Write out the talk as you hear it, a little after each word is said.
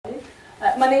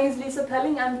My name is Lisa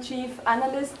Pelling. I'm Chief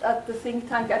Analyst at the think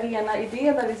tank Arena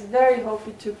Idé that is very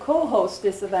happy to co-host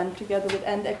this event together with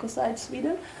End Ecocide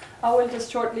Sweden. I will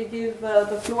just shortly give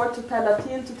the floor to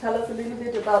Pelling to tell us a little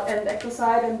bit about End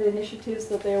Ecocide and the initiatives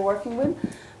that they are working with.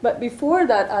 But before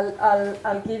that,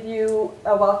 I'll give you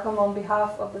a welcome on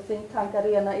behalf of the think tank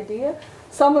Arena Idé.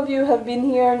 Some of you have been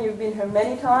here and you've been here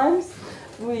many times.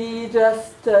 We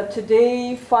just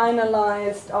today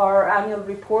finalized our annual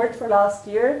report for last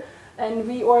year, and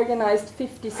we organized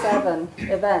 57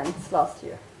 events last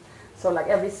year. So like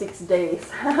every 6 days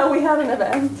we had an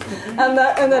event, and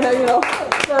then you know,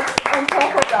 just on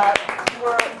top of that,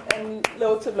 we're in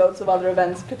loads of other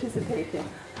events participating.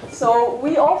 So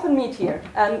we often meet here,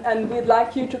 and we'd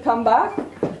like you to come back.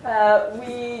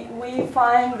 We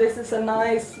find this is a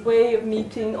nice way of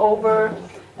meeting over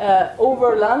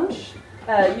lunch.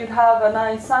 You'd have a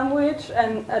nice sandwich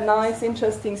and a nice,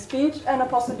 interesting speech, and a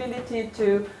possibility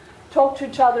to talk to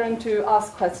each other and to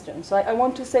ask questions. So I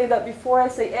want to say that before I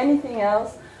say anything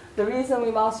else, the reason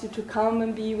we've asked you to come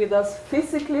and be with us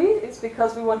physically is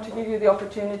because we want to give you the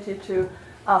opportunity to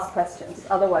ask questions.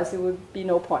 Otherwise, there would be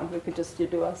no point. We could just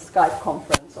do a Skype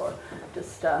conference or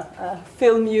just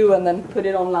film you and then put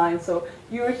it online. So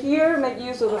you're here, make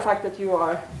use of the fact that you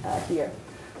are here.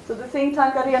 So the think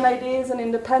tank Arena Idé is an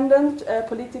independent,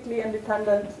 politically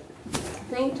independent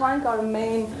think tank. Our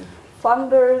main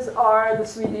funders are the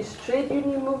Swedish trade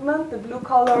union movement, the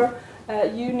blue-collar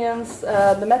unions,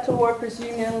 the metal workers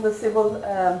union,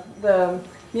 the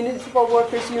municipal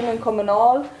workers union,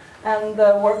 Kommunal, and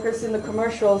the workers in the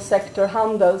commercial sector,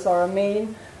 Handels, are our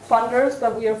main funders.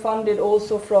 But we are funded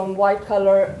also from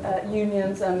white-collar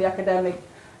unions and the academic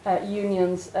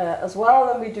unions as well.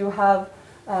 And we do have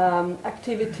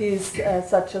activities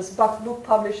such as book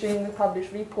publishing. We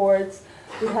publish reports.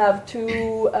 We have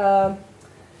two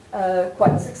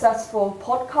quite successful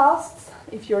podcasts.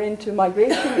 If you're into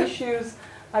migration issues,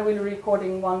 I will be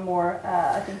recording one more.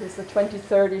 I think it's the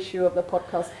 23rd issue of the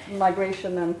podcast,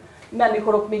 Migration and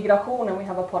Människor och Migration, and we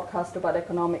have a podcast about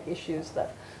economic issues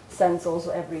that sends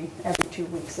also every 2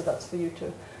 weeks. So that's for you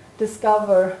to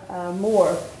discover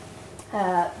more.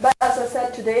 But as I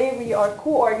said, today we are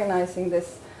co-organizing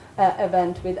this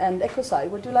event with End Ecocide.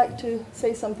 Would you like to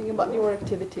say something about your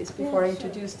activities before I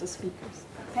introduce the speakers?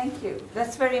 Thank you.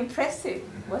 That's very impressive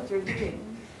what you're doing.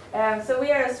 So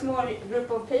we are a small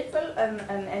group of people, an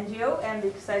NGO, End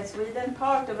Ecocide Sweden,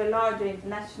 part of a larger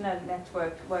international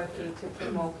network working to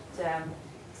promote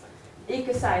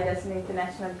ecocide as an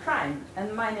international crime.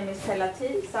 And my name is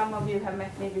Pelling. Some of you have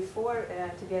met me before,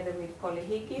 together with Polly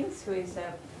Higgins, who is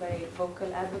a very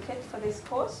vocal advocate for this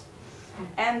cause.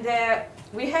 And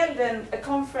we held a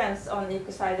conference on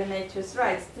ecocide and nature's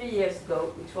rights 3 years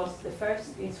ago, which was the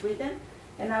first in Sweden.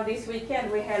 And now this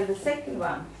weekend we held the second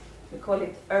one. We call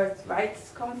it Earth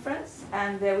Rights Conference.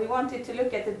 And we wanted to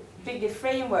look at the bigger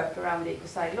framework around the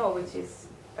ecocide law, which is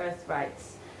Earth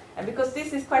Rights. And because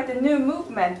this is quite a new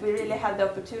movement, we really had the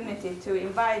opportunity to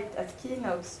invite as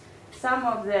keynotes some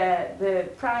of the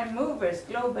prime movers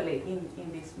globally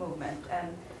in this movement.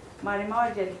 And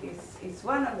Margil is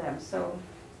one of them, so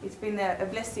it's been a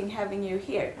blessing having you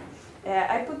here.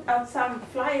 I put out some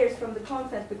flyers from the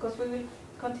conference because we will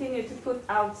continue to put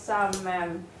out some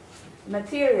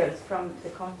materials from the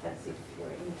conference if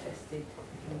you're interested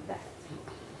in that.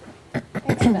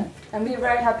 Excellent. And we're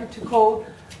very happy to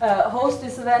host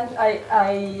this event.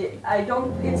 I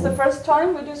don't. It's the first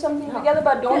time we do something together,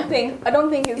 but I don't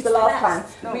think it's the last time.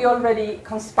 No. We already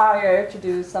conspire to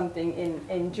do something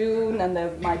in June, and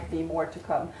there might be more to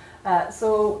come.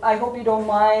 So I hope you don't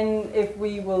mind if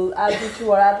we will add you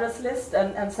to our address list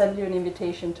and send you an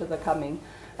invitation to the coming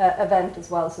event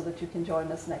as well, so that you can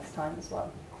join us next time as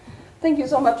well. Thank you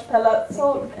so much, Pella.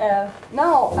 So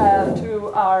now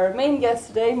to our main guest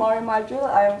today, Margil.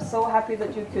 I am so happy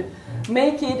that you could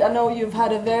make it. I know you've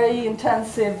had a very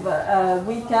intensive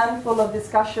weekend full of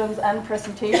discussions and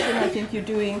presentation. I think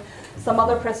you're doing some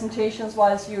other presentations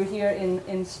whilst you're here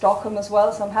in Stockholm as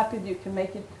well, so I'm happy that you can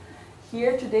make it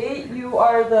here today. You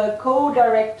are the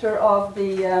co-director of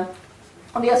the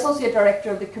associate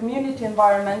director of the Community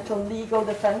Environmental Legal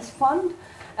Defense Fund,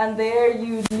 and there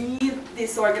you lead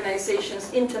this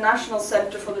organization's International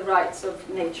Center for the Rights of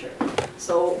Nature.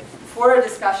 So for a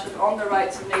discussion on the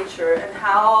rights of nature and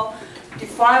how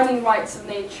defining rights of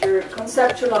nature,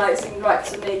 conceptualizing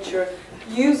rights of nature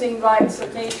using rights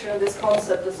of nature and this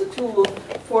concept as a tool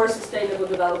for sustainable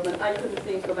development, I couldn't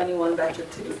think of anyone better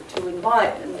to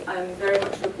invite, and I'm very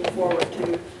much looking forward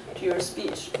to your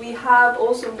speech. We have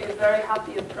also been very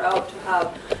happy and proud to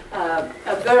have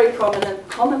a very prominent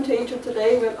commentator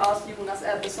today. We've asked Jonas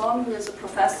Ebbesson, who is a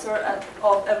professor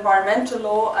of environmental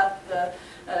law at the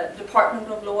Department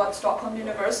of Law at Stockholm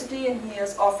University, and he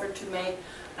has offered to make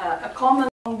a comment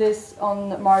on this,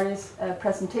 on Margil's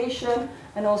presentation,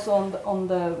 and also on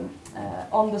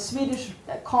the Swedish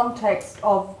context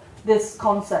of this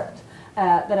concept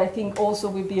that I think also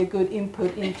would be a good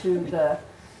input into the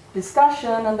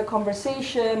discussion and the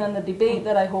conversation and the debate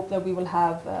that I hope that we will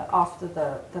have after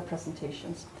the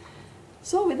presentations.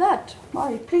 So with that,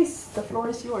 Margil, please, the floor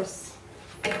is yours.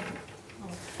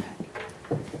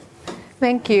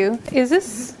 Thank you. Is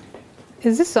this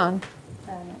on?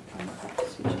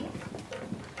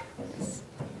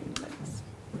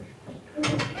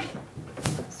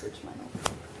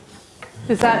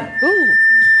 Is that? Ooh.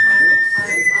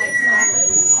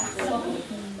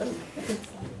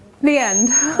 The end.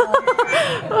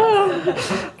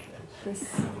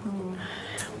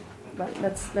 But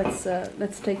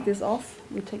let's take this off.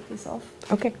 We take this off.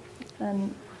 Okay.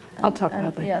 And I'll talk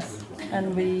about that. Yes,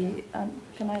 and we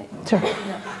can I? Sure.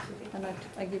 Yeah. And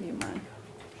I give you mine.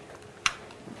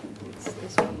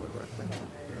 This one will work with.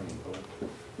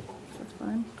 That's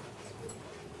fine.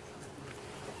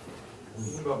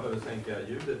 Du bara behöver sänka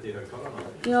ljudet i högtalarna.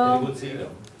 Ja. Är det mot sidan?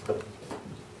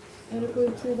 Är det på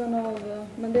utsidan av...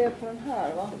 Men det är på den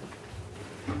här, va?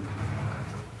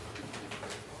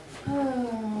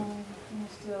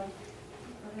 Måste jag...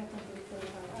 Jag vet inte vilken det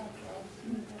här är.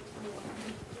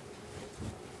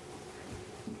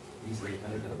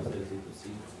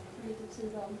 Lite åt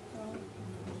sidan. Ja.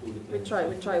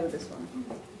 We try with this one.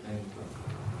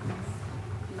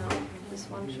 No, this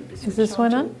one should be switched. Is this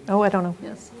one on? Oh, I don't know.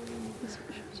 Yes. This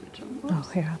one should switch on. Oh,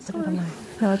 here, I'll put it on mine.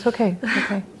 No, it's okay.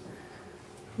 Okay.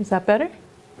 Is that better?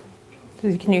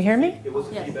 Can you hear me? It was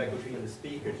a Yes. feedback between the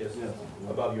speaker just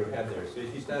above your head there. So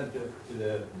if you stand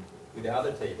with the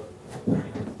other table.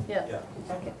 Yes.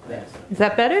 Yeah. Okay. Yes. Is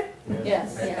that better?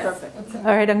 Yes. Perfect.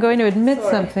 All right, I'm going to admit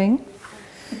Sorry. something.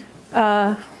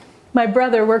 My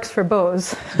brother works for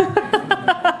Bose.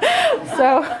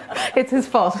 So it's his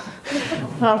fault.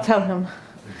 I'll tell him.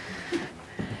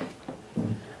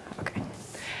 Okay.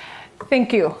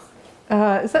 Thank you.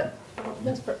 Is that?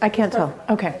 I can't tell.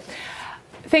 Okay.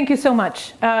 Thank you so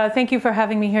much. Thank you for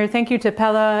having me here. Thank you to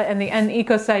Pella and the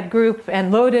Ecocide group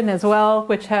and Loden as well,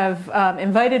 which have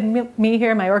invited me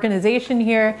here, my organization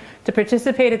here, to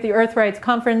participate at the Earth Rights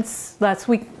Conference last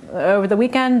week, over the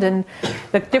weekend, and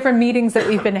the different meetings that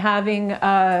we've been having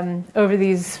over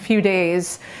these few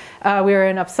days. We were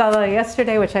in Uppsala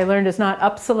yesterday, which I learned is not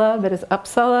Uppsala, but is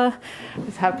Uppsala. I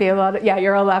was happy a lot. Yeah,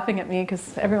 you're all laughing at me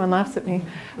because everyone laughs at me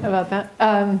about that.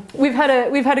 We've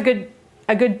had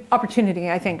a good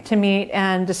opportunity, I think, to meet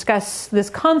and discuss this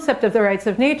concept of the rights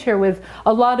of nature with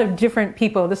a lot of different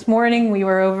people. This morning we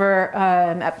were over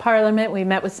at Parliament. We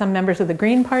met with some members of the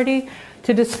Green Party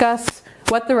to discuss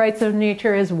what the rights of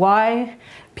nature is, why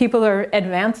people are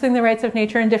advancing the rights of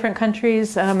nature in different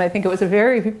countries. I think it was a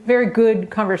very, very good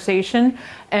conversation,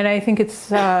 and I think it's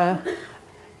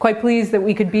quite pleased that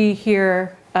we could be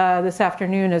here this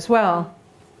afternoon as well.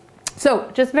 So,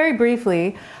 just very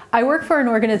briefly, I work for an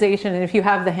organization, and if you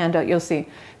have the handout, you'll see,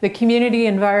 the Community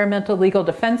Environmental Legal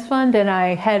Defense Fund, and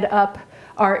I head up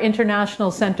our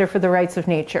International Center for the Rights of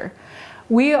Nature.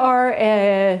 We are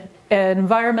an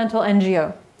environmental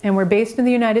NGO, and we're based in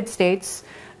the United States.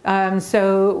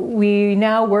 So we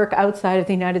now work outside of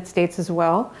the United States as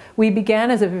well. We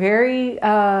began as a very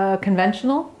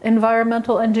conventional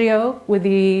environmental NGO with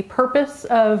the purpose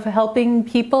of helping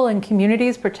people and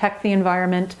communities protect the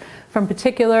environment from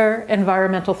particular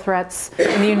environmental threats.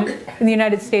 In the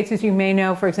United States, as you may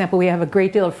know, for example, we have a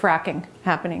great deal of fracking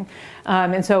happening.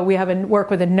 And so we have work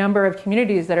with a number of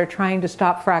communities that are trying to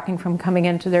stop fracking from coming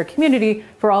into their community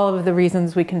for all of the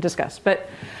reasons we can discuss. But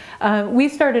we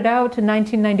started out in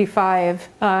 1995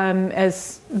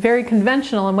 as very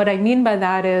conventional, and what I mean by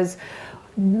that is,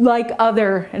 like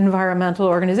other environmental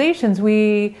organizations,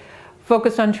 we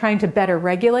focused on trying to better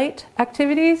regulate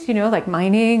activities, like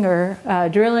mining or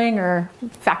drilling or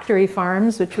factory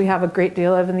farms, which we have a great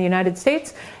deal of in the United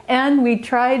States. And we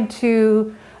tried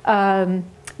to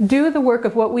do the work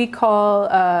of what we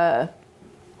call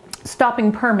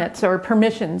stopping permits or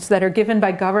permissions that are given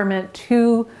by government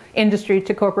to industry,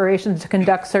 to corporations to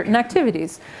conduct certain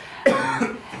activities.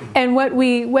 And what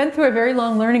we went through a very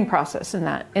long learning process in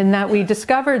that we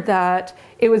discovered that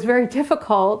it was very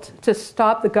difficult to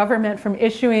stop the government from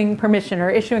issuing permission or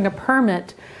issuing a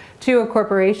permit to a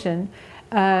corporation.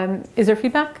 Is there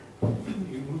feedback?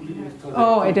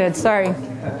 Oh, I did. Sorry.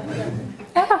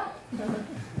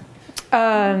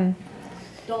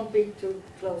 Don't be too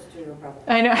close to your brother.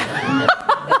 I know.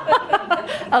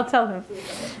 I'll tell him.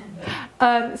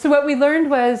 So what we learned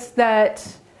was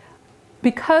that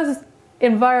because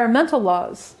environmental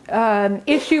laws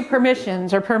issue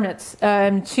permissions or permits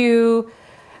to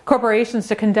corporations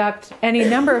to conduct any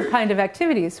number of kind of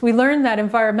activities, we learned that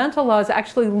environmental laws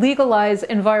actually legalize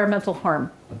environmental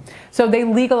harm. So they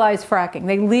legalize fracking,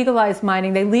 they legalize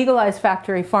mining, they legalize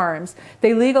factory farms,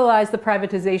 they legalize the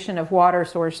privatization of water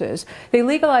sources, they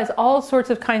legalize all sorts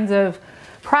of kinds of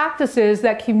practices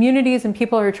that communities and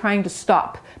people are trying to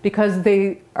stop because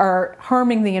they are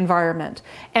harming the environment.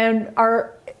 And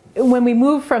when we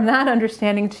move from that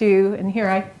understanding to, and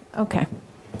here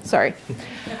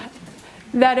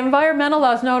that environmental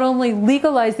laws not only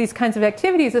legalize these kinds of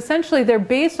activities, essentially they're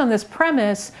based on this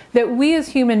premise that we as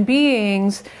human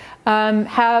beings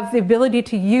have the ability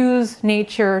to use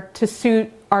nature to suit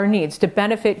our needs, to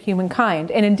benefit humankind.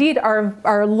 And indeed,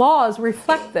 our laws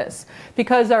reflect this,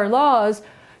 because our laws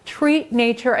treat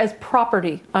nature as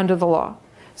property under the law.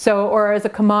 Or as a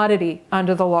commodity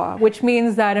under the law, which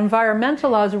means that environmental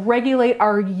laws regulate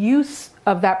our use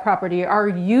of that property, our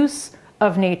use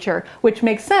of nature, which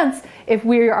makes sense if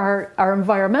our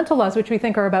environmental laws, which we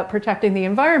think are about protecting the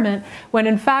environment, when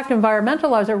in fact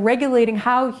environmental laws are regulating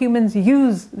how humans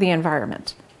use the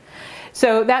environment.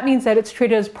 So that means that it's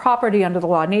treated as property under the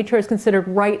law. Nature is considered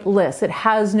rightless. It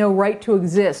has no right to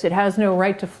exist. It has no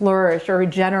right to flourish or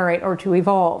regenerate or to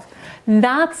evolve. And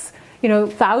that's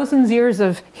thousands of years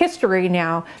of history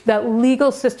now that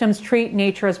legal systems treat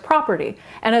nature as property.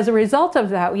 And as a result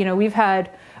of that, we've had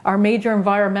our major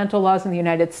environmental laws in the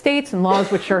United States and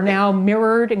laws which are now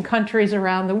mirrored in countries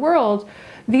around the world.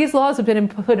 These laws have been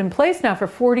put in place now for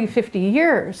 40, 50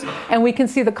 years, and we can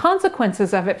see the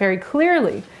consequences of it very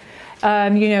clearly.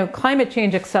 Climate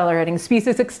change accelerating,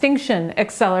 species extinction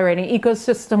accelerating,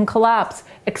 ecosystem collapse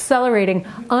accelerating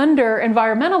under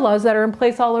environmental laws that are in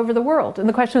place all over the world. And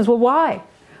the question is, well, why?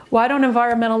 Why don't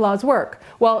environmental laws work?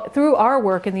 Well, through our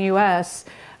work in the US,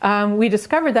 we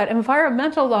discovered that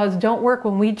environmental laws don't work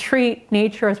when we treat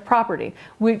nature as property.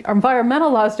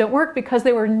 Environmental laws don't work because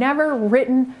they were never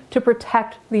written to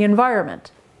protect the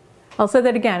environment. I'll say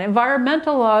that again.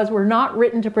 Environmental laws were not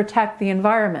written to protect the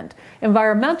environment.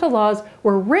 Environmental laws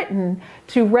were written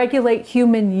to regulate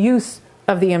human use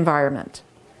of the environment.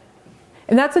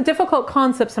 And that's a difficult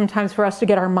concept sometimes for us to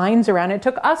get our minds around. It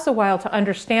took us a while to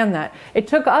understand that. It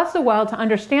took us a while to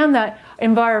understand that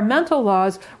environmental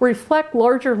laws reflect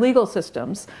larger legal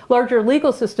systems. Larger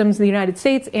legal systems in the United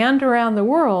States and around the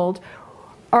world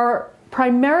are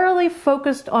primarily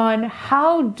focused on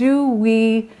how do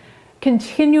we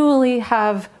continually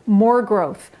have more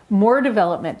growth, more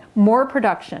development, more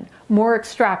production, more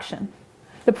extraction.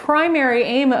 The primary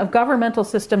aim of governmental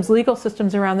systems, legal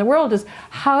systems around the world is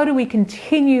how do we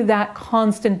continue that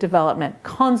constant development,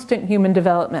 constant human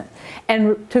development.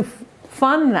 And to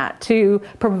fund that, to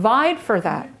provide for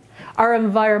that, our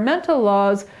environmental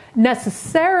laws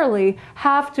necessarily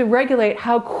have to regulate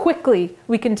how quickly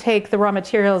we can take the raw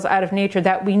materials out of nature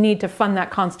that we need to fund that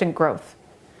constant growth.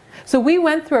 So we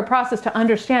went through a process to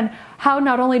understand how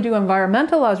not only do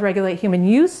environmental laws regulate human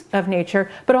use of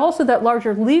nature, but also that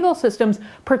larger legal systems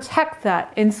protect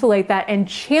that, insulate that, and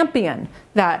champion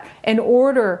that in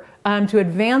order to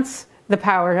advance the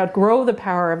power, to grow the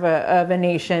power of a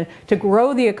nation, to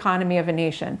grow the economy of a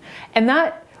nation. And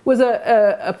that was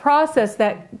a process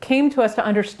that came to us to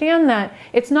understand that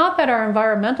it's not that our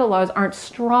environmental laws aren't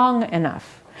strong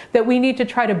enough, that we need to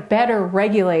try to better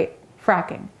regulate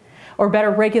fracking or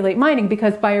better regulate mining,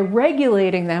 because by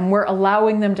regulating them, we're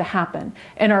allowing them to happen.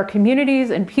 And our communities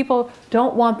and people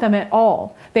don't want them at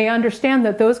all. They understand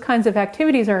that those kinds of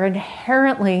activities are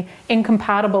inherently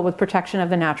incompatible with protection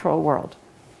of the natural world.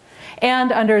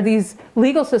 And under these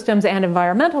legal systems and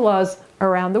environmental laws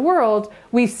around the world,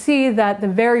 we see that the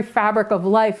very fabric of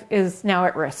life is now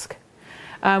at risk.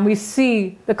 We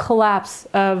see the collapse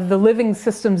of the living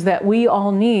systems that we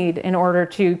all need in order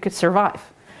to survive.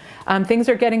 Things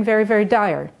are getting very, very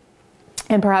dire.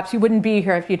 And perhaps you wouldn't be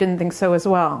here if you didn't think so as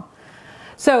well.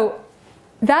 So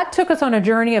that took us on a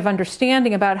journey of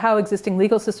understanding about how existing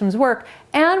legal systems work.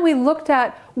 And we looked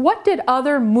at what did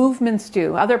other movements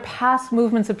do, other past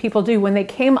movements of people do when they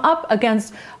came up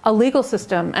against a legal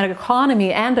system, an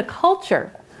economy, and a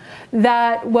culture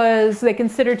that they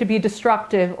considered to be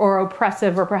destructive or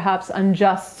oppressive or perhaps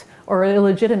unjust or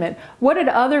illegitimate. What did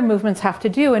other movements have to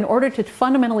do in order to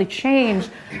fundamentally change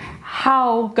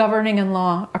how governing and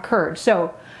law occurred?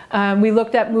 So We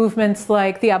looked at movements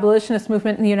like the abolitionist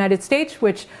movement in the United States,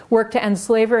 which worked to end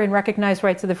slavery and recognize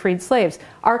rights of the freed slaves.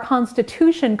 Our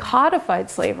Constitution codified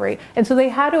slavery, and so they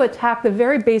had to attack the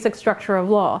very basic structure of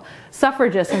law.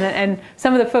 Suffragists, and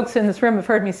some of the folks in this room have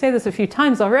heard me say this a few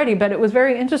times already, but it was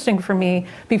very interesting for me.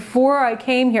 Before I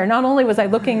came here, not only was I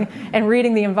looking and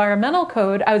reading the environmental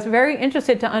code, I was very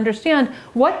interested to understand,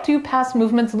 what do past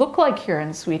movements look like here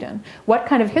in Sweden? What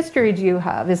kind of history do you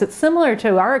have? Is it similar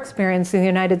to our experience in the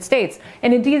United States?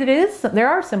 And indeed it is, there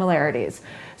are similarities.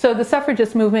 So the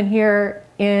suffragist movement here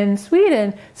in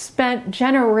Sweden spent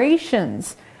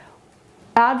generations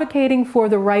advocating for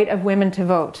the right of women to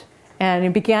vote. And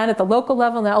it began at the local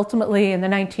level, and ultimately in the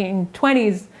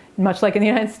 1920s, much like in the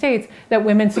United States, that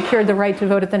women secured the right to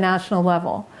vote at the national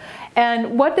level.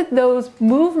 And what did those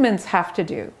movements have to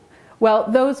do? Well,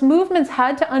 those movements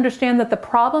had to understand that the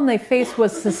problem they faced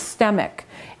was systemic.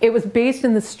 It was based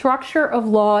in the structure of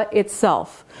law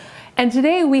itself. And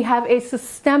today we have a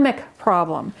systemic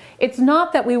problem. It's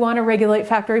not that we want to regulate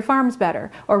factory farms better,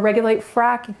 or regulate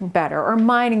fracking better, or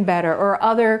mining better, or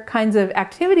other kinds of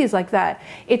activities like that.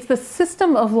 It's the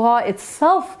system of law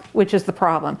itself which is the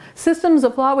problem. Systems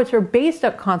of law which are based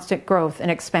on constant growth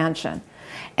and expansion.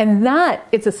 And that,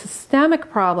 it's a systemic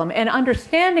problem. And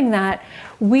understanding that,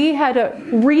 we had to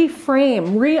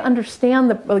reframe,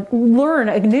 re-understand, learn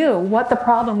anew what the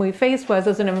problem we faced was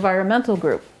as an environmental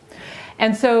group.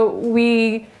 And so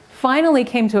we finally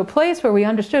came to a place where we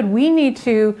understood we need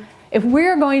to, if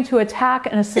we're going to attack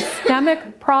a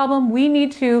systemic problem, we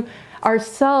need to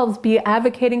ourselves be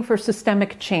advocating for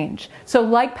systemic change. So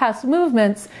like past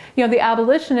movements, the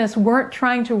abolitionists weren't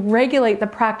trying to regulate the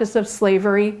practice of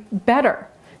slavery better.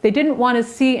 They didn't want to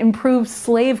see improved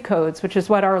slave codes, which is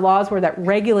what our laws were that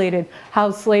regulated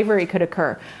how slavery could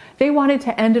occur. They wanted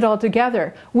to end it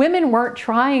altogether. Women weren't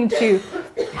trying to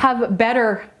have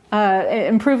better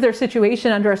improve their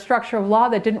situation under a structure of law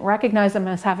that didn't recognize them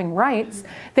as having rights.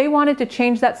 They wanted to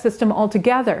change that system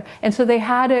altogether. And so they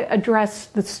had to address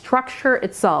the structure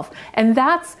itself. And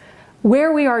that's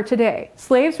where we are today.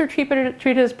 Slaves were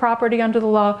treated as property under the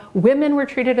law. Women were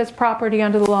treated as property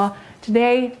under the law.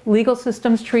 Today, legal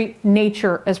systems treat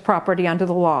nature as property under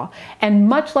the law. And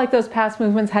much like those past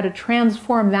movements had to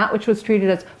transform that which was treated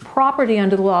as property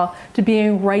under the law to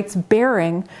being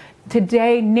rights-bearing,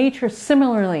 today, nature,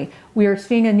 similarly, we are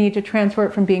seeing a need to transfer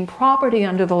it from being property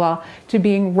under the law to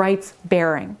being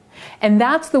rights-bearing. And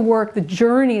that's the work, the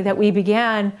journey that we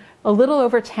began a little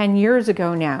over 10 years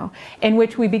ago now, in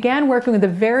which we began working with the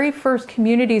very first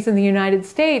communities in the United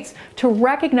States to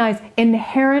recognize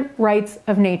inherent rights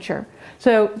of nature.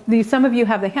 So some of you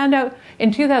have the handout.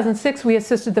 In 2006, we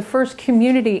assisted the first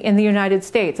community in the United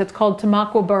States. It's called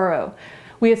Tamaqua Borough.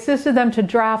 We assisted them to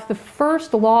draft the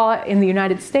first law in the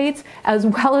United States, as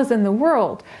well as in the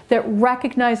world, that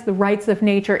recognized the rights of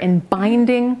nature in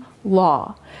binding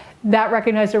law. That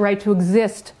recognized a right to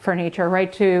exist for nature, a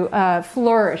right to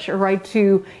flourish, a right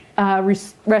to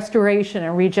restoration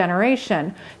and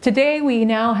regeneration. Today, we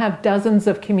now have dozens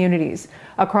of communities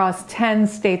across 10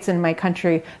 states in my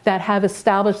country that have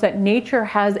established that nature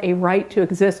has a right to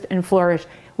exist and flourish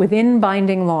within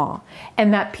binding law,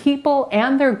 and that people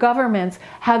and their governments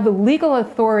have the legal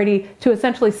authority to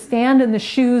essentially stand in the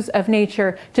shoes of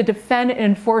nature to defend and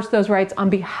enforce those rights on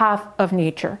behalf of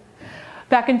nature.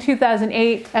 Back in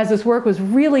 2008, as this work was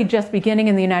really just beginning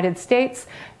in the United States,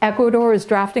 Ecuador was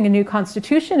drafting a new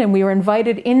constitution, and we were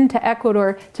invited into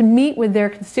Ecuador to meet with their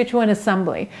constituent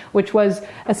assembly, which was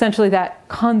essentially that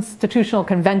constitutional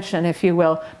convention, if you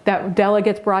will, that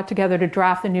delegates brought together to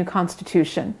draft the new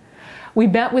constitution. We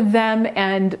met with them,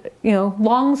 and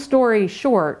long story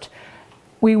short,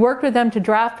 we worked with them to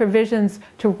draft provisions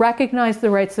to recognize the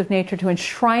rights of nature, to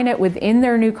enshrine it within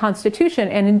their new constitution.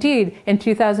 And indeed, in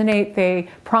 2008, they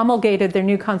promulgated their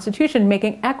new constitution,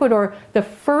 making Ecuador the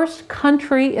first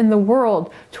country in the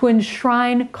world to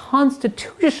enshrine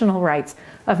constitutional rights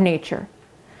of nature.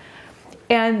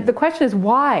 And the question is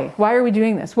why? Why are we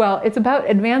doing this? Well, it's about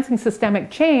advancing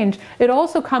systemic change. It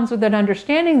also comes with an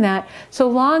understanding that so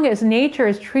long as nature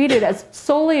is treated as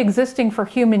solely existing for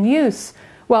human use,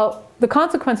 well, the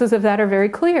consequences of that are very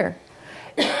clear.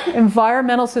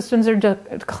 Environmental systems are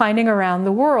declining around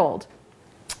the world.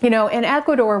 In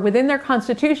Ecuador, within their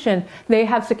constitution, they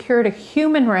have secured a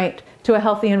human right to a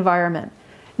healthy environment.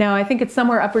 Now, I think it's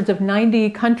somewhere upwards of 90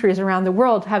 countries around the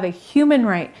world have a human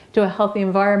right to a healthy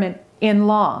environment in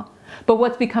law. But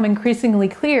what's become increasingly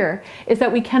clear is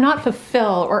that we cannot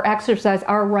fulfill or exercise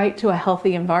our right to a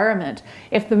healthy environment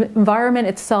if the environment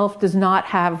itself does not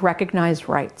have recognized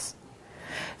rights.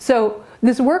 So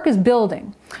this work is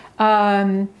building.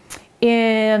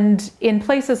 And in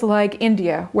places like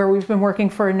India, where we've been working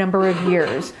for a number of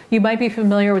years, you might be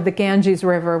familiar with the Ganges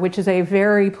River, which is a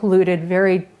very polluted,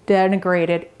 very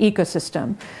denigrated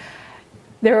ecosystem.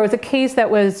 There was a case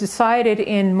that was decided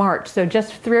in March, so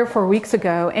just 3 or 4 weeks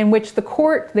ago, in which the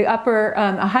court,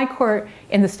 a high court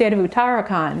in the state of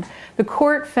Uttarakhand, the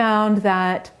court found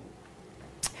that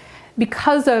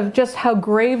because of just how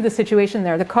grave the situation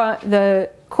there, the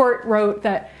court wrote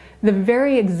that the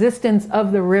very existence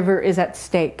of the river is at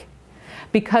stake.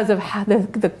 Because of how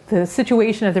the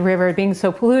situation of the river being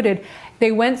so polluted,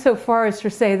 they went so far as to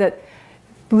say that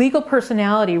legal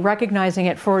personality, recognizing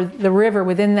it for the river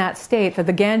within that state, that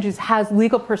the Ganges has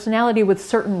legal personality with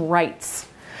certain rights.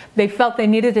 They felt they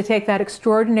needed to take that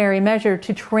extraordinary measure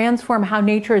to transform how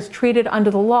nature is treated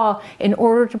under the law in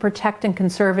order to protect and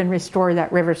conserve and restore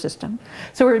that river system.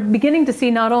 So we're beginning to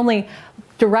see not only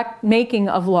direct making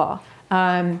of law,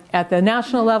 at the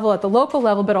national level, at the local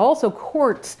level, but also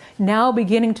courts now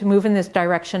beginning to move in this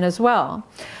direction as well.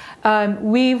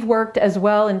 We've worked as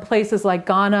well in places like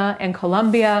Ghana and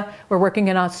Colombia. We're working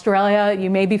in Australia. You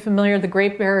may be familiar with the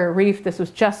Great Barrier Reef. This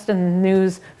was just in the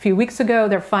news a few weeks ago.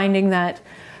 They're finding that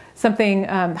something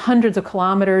hundreds of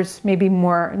kilometers, maybe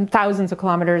more, thousands of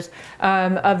kilometers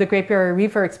of the Great Barrier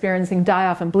Reef are experiencing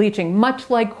die-off and bleaching, much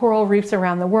like coral reefs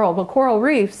around the world. Well, coral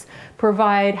reefs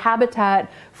provide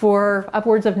habitat for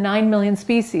upwards of 9 million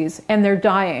species, and they're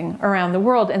dying around the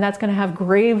world, and that's going to have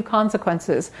grave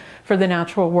consequences for the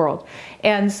natural world.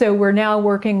 And so we're now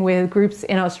working with groups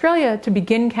in Australia to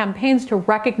begin campaigns to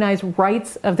recognize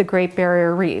rights of the Great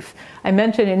Barrier Reef. I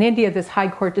mentioned in India this High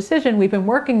Court decision. We've been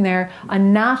working there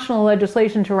on national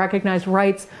legislation to recognize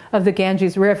rights of the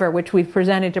Ganges River, which we've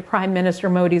presented to Prime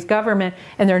Minister Modi's government,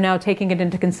 and they're now taking it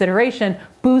into consideration,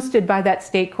 boosted by that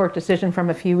state court decision from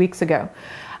a few weeks ago.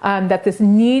 That this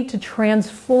need to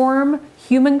transform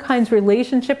humankind's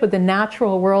relationship with the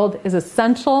natural world is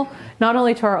essential, not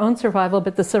only to our own survival,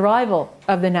 but the survival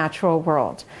of the natural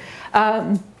world.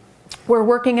 We're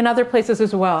working in other places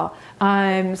as well.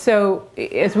 So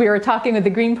as we were talking with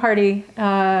the Green Party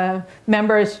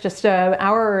members just an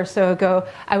hour or so ago,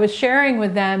 I was sharing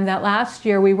with them that last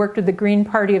year we worked with the Green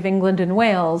Party of England and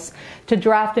Wales to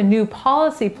draft a new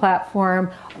policy platform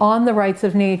on the rights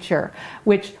of nature,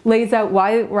 which lays out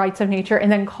why rights of nature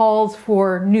and then calls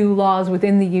for new laws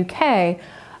within the UK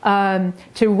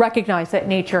to recognize that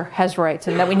nature has rights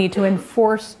and that we need to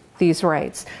enforce these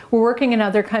rights. We're working in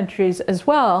other countries as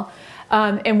well.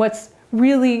 And what's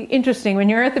really interesting, when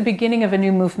you're at the beginning of a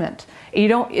new movement,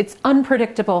 it's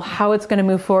unpredictable how it's going to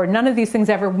move forward. None of these things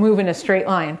ever move in a straight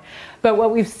line. But what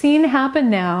we've seen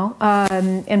happen now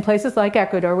in places like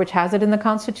Ecuador, which has it in the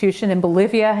Constitution, and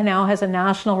Bolivia now has a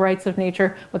national rights of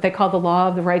nature, what they call the law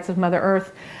of the rights of Mother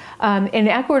Earth. In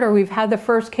Ecuador, we've had the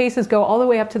first cases go all the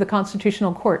way up to the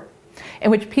Constitutional Court, in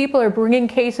which people are bringing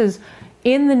cases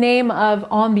in the name of,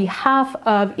 on behalf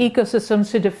of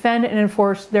ecosystems to defend and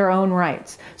enforce their own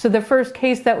rights. So the first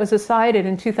case that was decided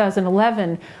in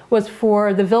 2011 was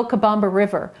for the Vilcabamba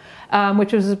River,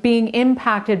 which was being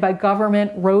impacted by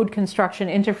government road construction,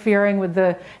 interfering with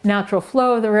the natural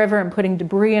flow of the river and putting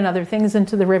debris and other things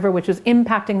into the river, which was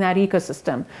impacting that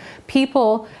ecosystem.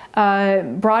 People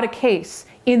brought a case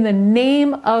in the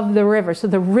name of the river. So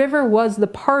the river was the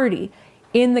party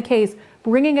in the case,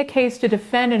 bringing a case to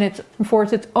defend and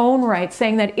enforce its own rights,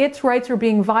 saying that its rights were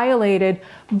being violated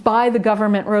by the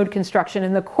government road construction.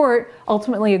 And the court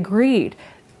ultimately agreed,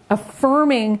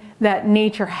 affirming that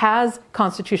nature has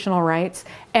constitutional rights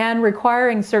and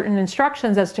requiring certain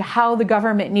instructions as to how the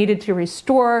government needed to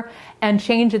restore and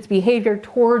change its behavior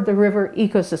toward the river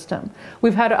ecosystem.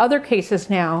 We've had other cases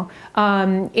now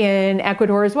in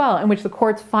Ecuador as well, in which the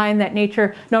courts find that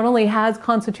nature not only has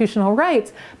constitutional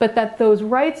rights, but that those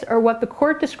rights are what the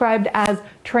court described as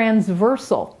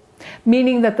transversal,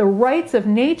 meaning that the rights of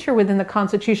nature within the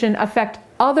Constitution affect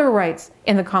other rights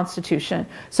in the Constitution.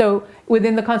 So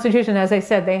within the Constitution, as I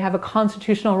said, they have a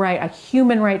constitutional right, a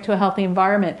human right to a healthy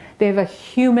environment. They have a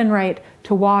human right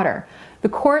to water. The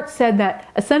court said that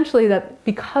essentially that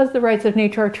because the rights of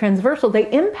nature are transversal,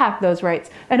 they impact those rights.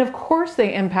 And of course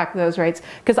they impact those rights,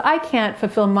 because I can't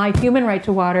fulfill my human right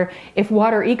to water if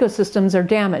water ecosystems are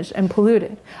damaged and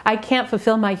polluted. I can't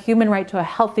fulfill my human right to a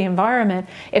healthy environment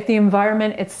if the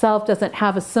environment itself doesn't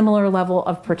have a similar level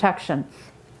of protection.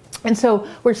 And so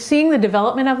we're seeing the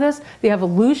development of this, the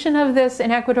evolution of this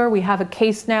in Ecuador. We have a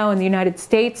case now in the United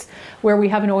States where we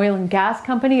have an oil and gas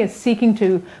company is seeking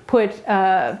to put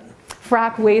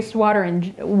frack wastewater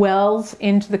and wells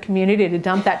into the community to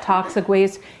dump that toxic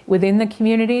waste within the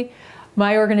community.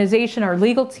 My organization, our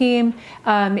legal team,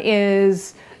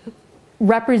 is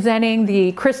representing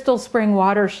the Crystal Spring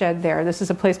watershed there. This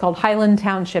is a place called Highland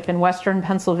Township in western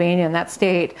Pennsylvania in that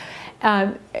state,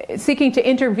 seeking to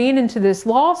intervene into this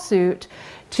lawsuit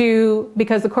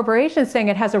because the corporation is saying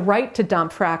it has a right to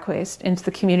dump frack waste into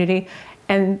the community,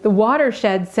 and the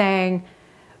watershed saying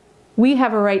we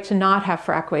have a right to not have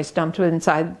frack waste dumped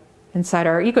inside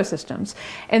our ecosystems.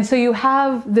 And so you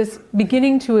have this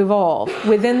beginning to evolve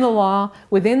within the law,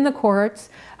 within the courts,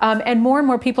 and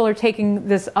more people are taking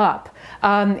this up.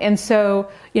 And so,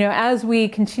 as we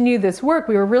continue this work,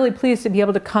 we were really pleased to be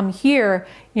able to come here.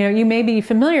 You may be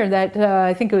familiar that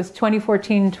I think it was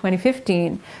 2014,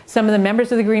 2015, some of the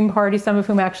members of the Green Party, some of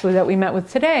whom actually that we met with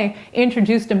today,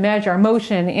 introduced a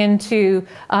motion into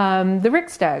the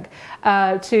Riksdag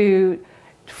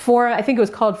I think it was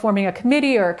called forming a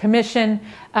committee or a commission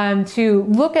to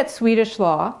look at Swedish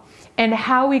law and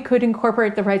how we could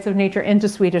incorporate the rights of nature into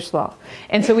Swedish law.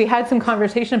 And so we had some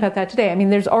conversation about that today. I mean,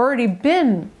 there's already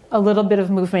been a little bit of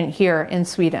movement here in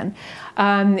Sweden.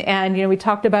 And we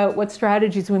talked about what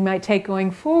strategies we might take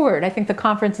going forward. I think the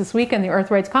conference this weekend, the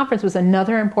Earth Rights Conference, was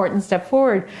another important step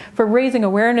forward for raising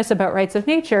awareness about rights of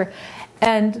nature.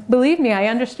 And believe me, I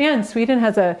understand Sweden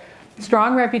has a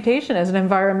strong reputation as an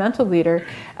environmental leader,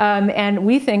 and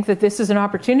we think that this is an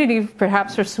opportunity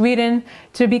perhaps for Sweden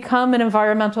to become an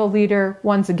environmental leader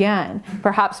once again,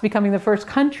 perhaps becoming the first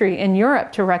country in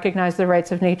Europe to recognize the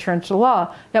rights of nature into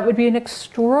law. That would be an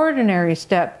extraordinary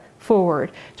step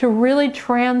forward to really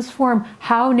transform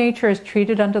how nature is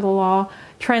treated under the law,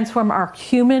 transform our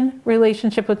human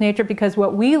relationship with nature, because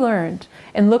what we learned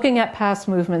in looking at past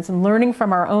movements and learning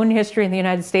from our own history in the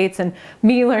United States and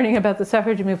me learning about the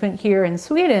suffrage movement here in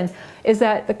Sweden is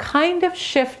that the kind of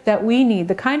shift that we need,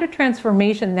 the kind of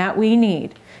transformation that we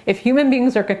need, if human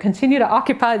beings are going to continue to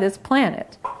occupy this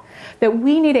planet, that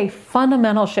we need a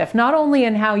fundamental shift, not only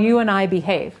in how you and I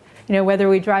behave, whether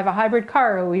we drive a hybrid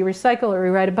car or we recycle or we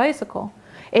ride a bicycle.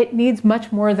 It needs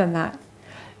much more than that.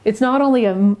 It's not only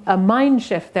a mind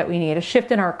shift that we need, a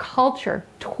shift in our culture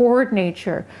toward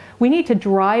nature. We need to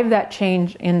drive that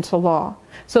change into law.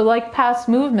 So like past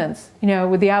movements,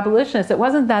 with the abolitionists, it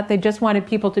wasn't that they just wanted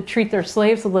people to treat their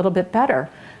slaves a little bit better.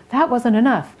 That wasn't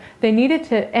enough. They needed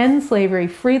to end slavery,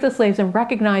 free the slaves, and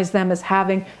recognize them as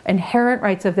having inherent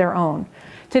rights of their own.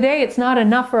 Today, it's not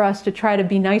enough for us to try to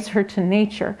be nicer to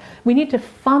nature. We need to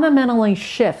fundamentally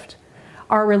shift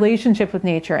our relationship with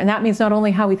nature. And that means not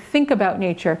only how we think about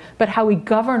nature, but how we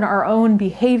govern our own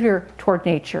behavior toward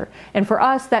nature. And for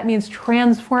us, that means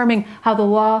transforming how the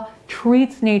law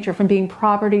treats nature from being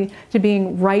property to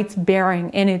being rights-bearing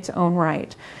in its own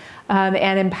right.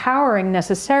 And empowering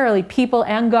necessarily people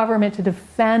and government to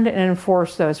defend and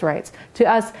enforce those rights. To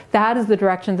us, that is the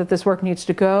direction that this work needs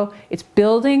to go. It's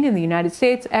building in the United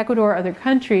States, Ecuador, other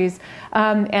countries,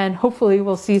 and hopefully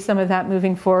we'll see some of that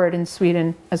moving forward in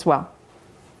Sweden as well.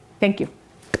 Thank you.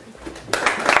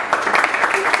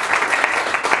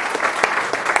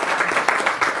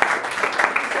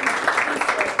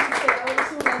 I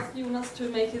also ask Jonas to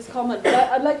make his comment. But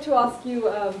I'd like to ask you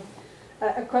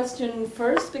a question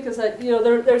first, because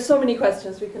there are so many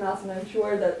questions we can ask, and I'm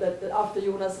sure that after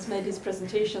Jonas has made his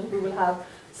presentation, we will have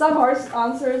some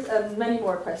answers and many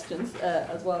more questions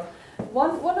as well.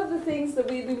 One of the things that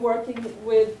we've been working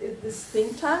with is this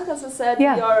think tank. As I said, we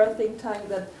are a think tank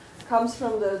that comes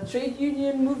from the trade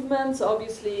union movements.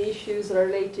 Obviously, issues that are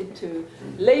related to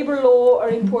labor law are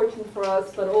important for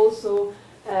us, but also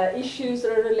issues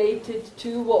that are related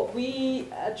to what we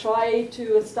try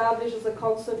to establish as a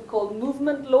concept called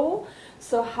movement law.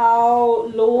 So how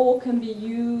law can be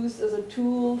used as a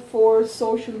tool for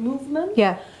social movement.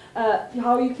 Yeah.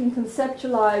 How you can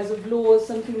conceptualize of law as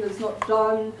something that's not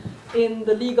done in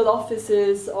the legal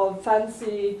offices of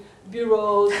fancy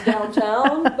bureaus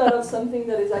downtown, but of something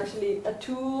that is actually a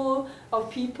tool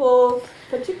of people,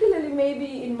 particularly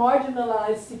maybe in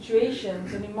marginalized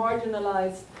situations and in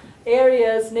marginalized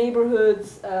areas,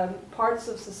 neighborhoods, parts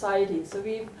of society. So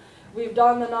we've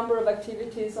done a number of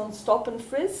activities on stop and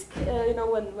frisk,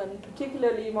 when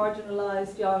particularly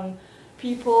marginalized young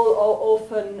people,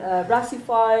 often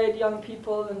racified young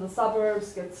people in the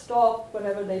suburbs, get stopped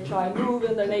whenever they try and move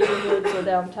in their neighborhoods or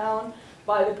downtown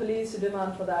by the police who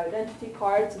demand for their identity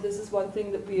card. So this is one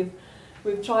thing that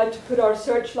we've tried to put our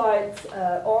searchlights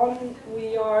on.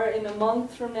 We are in a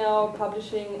month from now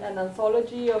publishing an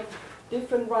anthology of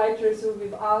different writers who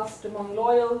we've asked among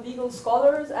loyal legal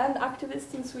scholars and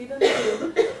activists in Sweden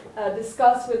to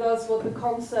discuss with us what the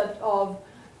concept of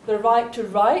the right to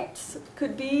rights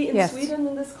could be in Sweden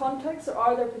in this context. Or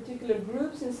are there particular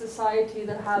groups in society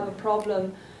that have a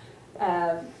problem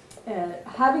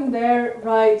having their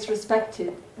rights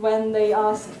respected when they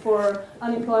ask for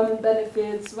unemployment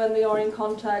benefits, when they are in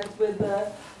contact with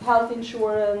health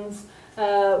insurance,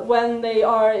 when they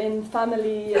are in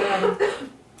family,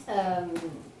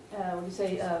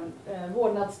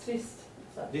 vårdnadstvist,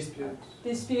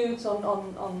 disputes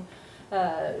on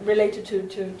related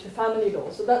to family law.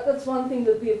 So that's one thing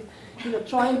that we've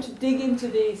trying to dig into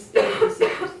these issues.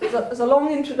 It's a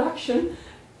long introduction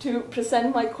to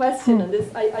present my question, and this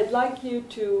I'd like you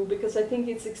to, because I think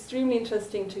it's extremely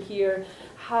interesting to hear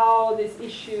how this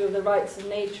issue of the rights of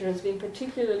nature has been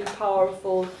particularly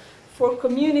powerful for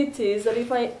communities that,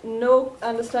 if I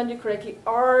understand you correctly,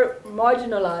 are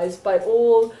marginalized by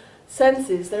all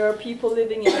senses. There are people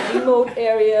living in remote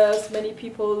areas, many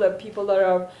people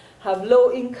that have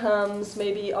low incomes,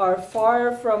 maybe are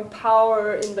far from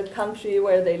power in the country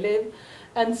where they live,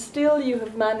 and still you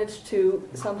have managed to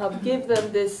somehow give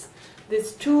them this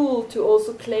tool to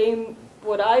also claim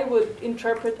what I would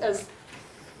interpret as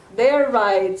their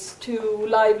rights to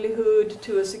livelihood,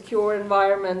 to a secure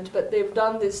environment, but they've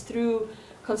done this through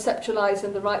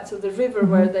conceptualizing the rights of the river,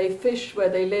 where they fish, where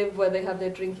they live, where they have their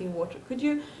drinking water. Could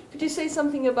you say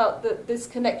something about this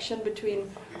connection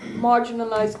between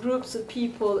marginalized groups of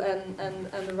people and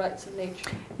the rights of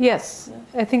nature? Yes,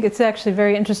 I think it's actually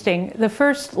very interesting. The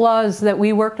first laws that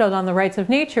we worked on the rights of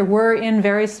nature were in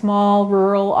very small,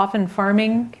 rural, often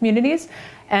farming communities,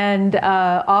 and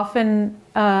often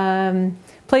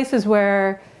places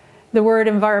where the word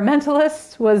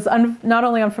environmentalist was not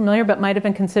only unfamiliar, but might have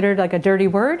been considered like a dirty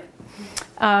word.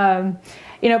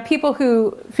 People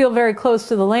who feel very close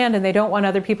to the land and they don't want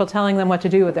other people telling them what to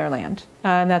do with their land.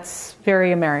 And that's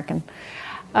very American.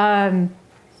 But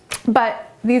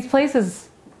these places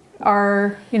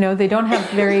are, they don't have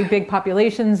very big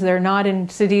populations. They're not in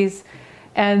cities,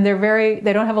 and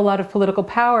they don't have a lot of political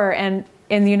power. And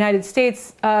in the United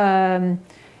States,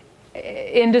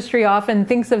 industry often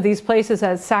thinks of these places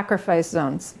as sacrifice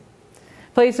zones.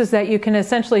 Places that you can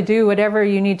essentially do whatever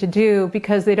you need to do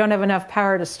because they don't have enough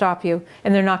power to stop you,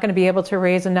 and they're not going to be able to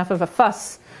raise enough of a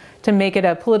fuss to make it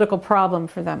a political problem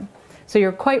for them. So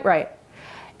you're quite right.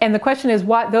 And the question is,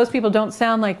 those people don't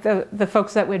sound like the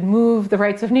folks that would move the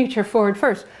rights of nature forward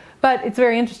first. But it's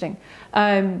very interesting.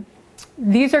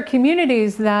 These are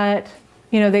communities that,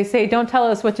 they say, don't tell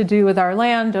us what to do with our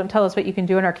land, don't tell us what you can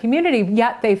do in our community,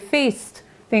 yet they faced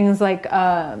things like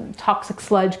toxic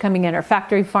sludge coming in or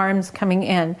factory farms coming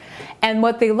in. And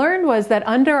what they learned was that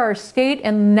under our state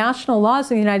and national laws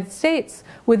in the United States,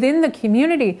 within the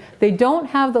community, they don't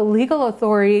have the legal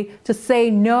authority to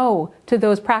say no to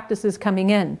those practices coming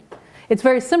in. It's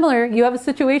very similar. You have a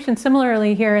situation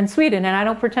similarly here in Sweden, and I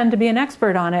don't pretend to be an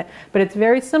expert on it, but it's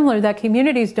very similar that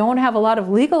communities don't have a lot of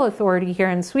legal authority here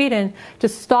in Sweden to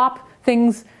stop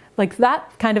things like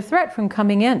that kind of threat from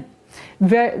coming in.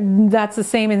 That's the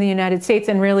same in the United States,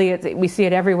 and really we see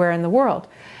it everywhere in the world.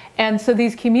 And so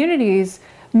these communities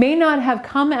may not have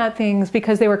come at things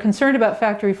because they were concerned about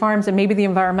factory farms and maybe the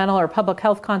environmental or public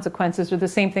health consequences, or the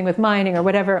same thing with mining or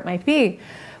whatever it might be.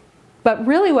 But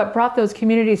really what brought those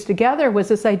communities together was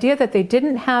this idea that they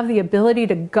didn't have the ability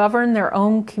to govern their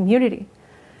own community.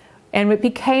 And it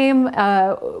became,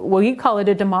 we call it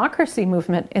a democracy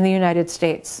movement in the United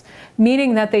States,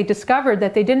 meaning that they discovered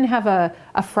that they didn't have a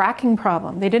fracking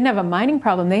problem. They didn't have a mining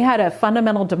problem. They had a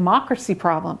fundamental democracy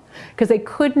problem because they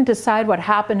couldn't decide what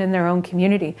happened in their own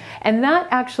community. And that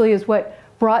actually is what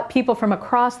brought people from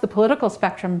across the political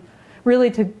spectrum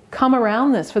really to come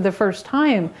around this for the first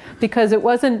time, because it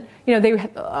wasn't,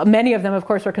 many of them, of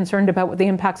course, were concerned about the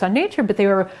impacts on nature, but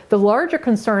the larger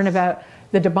concern about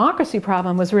the democracy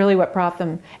problem was really what brought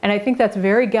them. And I think that's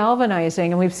very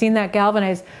galvanizing, and we've seen that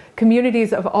galvanize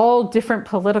communities of all different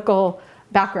political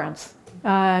backgrounds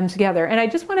together. And I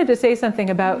just wanted to say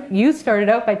something about, you started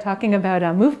out by talking about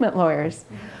movement lawyers.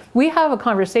 We have a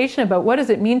conversation about what does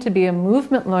it mean to be a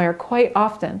movement lawyer quite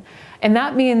often. And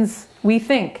that means we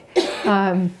think,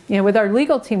 with our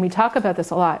legal team, we talk about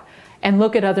this a lot and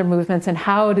look at other movements and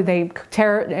how do they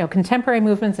contemporary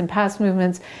movements and past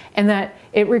movements, and that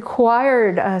it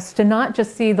required us to not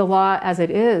just see the law as it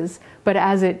is, but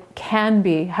as it can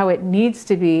be, how it needs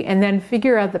to be, and then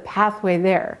figure out the pathway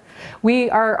there.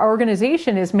 Our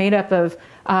organization is made up of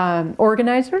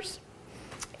organizers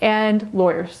and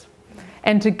lawyers.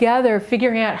 And together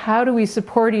figuring out how do we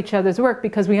support each other's work,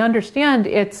 because we understand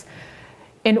it's,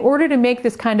 in order to make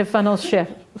this kind of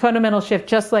fundamental shift,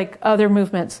 just like other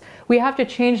movements, we have to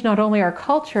change not only our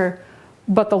culture,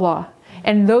 but the law.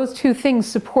 And those two things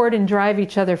support and drive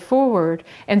each other forward.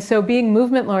 And so being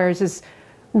movement lawyers is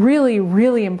really,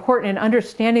 really important, and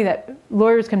understanding that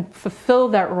lawyers can fulfill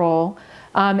that role.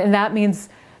 And that means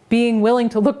being willing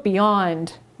to look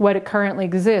beyond what it currently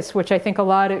exists, which I think a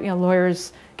lot of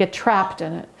lawyers get trapped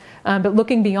in it. But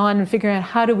looking beyond and figuring out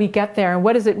how do we get there, and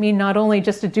what does it mean not only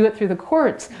just to do it through the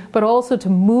courts, but also to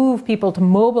move people, to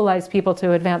mobilize people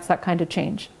to advance that kind of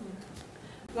change.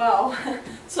 Wow,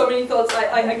 so many thoughts.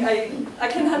 I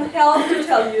cannot help to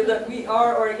tell you that we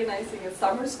are organizing a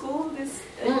summer school this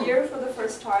year for the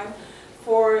first time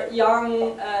for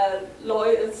young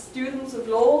students of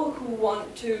law who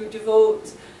want to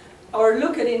devote or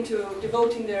look into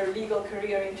devoting their legal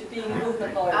career into being a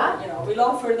movement lawyer. We'll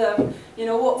offer them,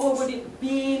 what would it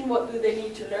mean? What do they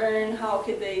need to learn?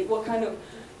 What kind of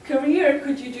career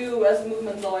could you do as a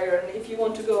movement lawyer? And if you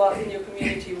want to go out in your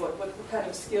community, what kind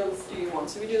of skills do you want?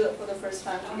 So we do that for the first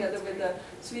time together with the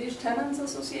Swedish Tenants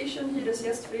Association,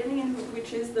 Hyresgästföreningen,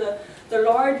 which is the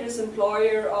largest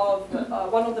employer of,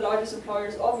 one of the largest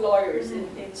employers of lawyers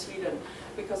in Sweden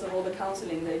because of all the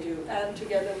counseling they do, and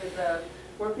together with the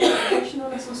Workers'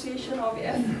 International Association,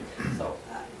 ABF. So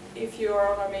if you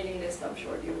are on our mailing list, I'm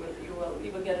sure you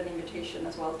will get an invitation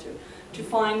as well to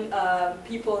find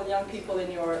people, young people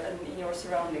in your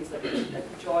surroundings that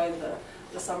could join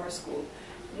the summer school.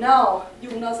 Now,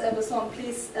 Jonas, Ebbesson,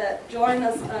 please join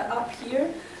us up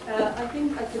here. I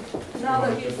think I could, now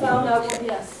that we found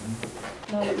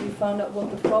out what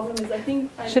the problem is, I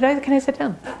think... Can I sit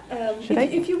down?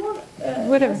 If you want...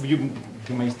 Whatever.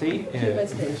 You may stay. You may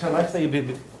stay. Shall I stay a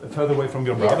bit further away from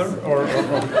your brother? Yes. Or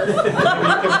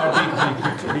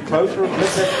be closer?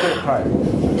 Let's try.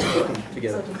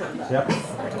 Together. Yeah.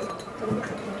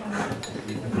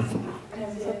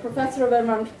 So Professor of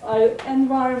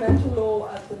Environmental Law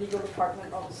at the Legal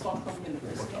Department of Stockholm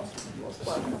University.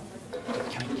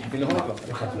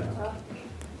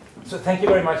 So thank you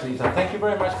very much, Lisa. Thank you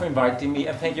very much for inviting me,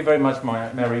 and thank you very much,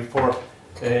 Mary, for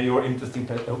your interesting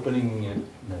opening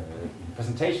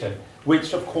presentation,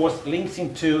 which of course links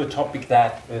into a topic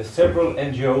that several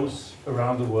NGOs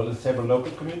around the world and several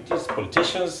local communities,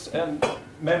 politicians and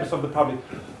members of the public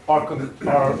are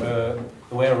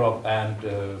aware of and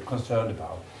concerned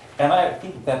about. And I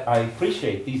think that I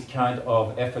appreciate these kind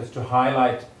of efforts to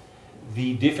highlight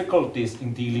the difficulties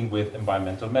in dealing with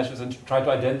environmental measures and to try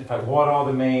to identify what are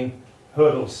the main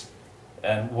hurdles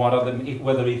and what are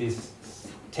whether it is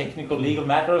technical legal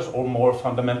matters or more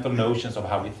fundamental notions of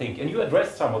how we think. And you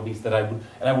addressed some of these that I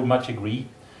would much agree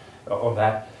on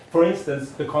that. For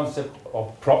instance, the concept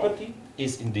of property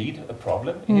is indeed a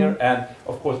problem here, and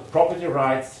of course property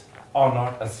rights are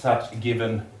not as such a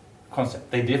given concept.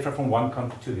 They differ from one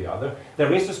country to the other.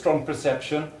 There is a strong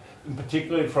perception, in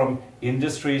particular from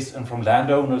industries and from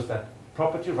landowners, that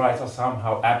property rights are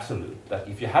somehow absolute, that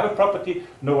if you have a property,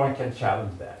 no one can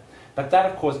challenge that. But that,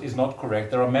 of course, is not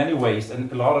correct. There are many ways,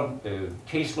 and a lot of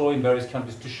case law in various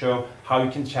countries to show how you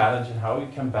can challenge and how you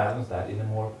can balance that in a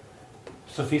more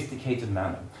sophisticated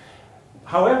manner.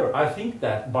 However, I think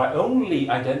that by only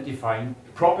identifying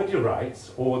property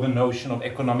rights or the notion of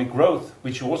economic growth,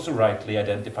 which also rightly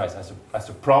identifies as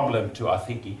a problem to our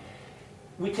thinking,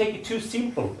 we take a too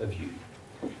simple a view.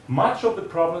 Much of the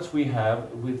problems we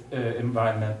have with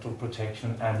environmental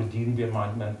protection and with dealing with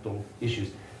environmental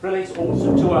issues relates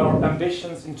also to our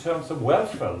ambitions in terms of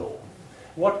welfare law.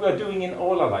 What we are doing in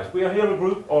all our lives. We are here a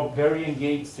group of very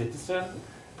engaged citizens,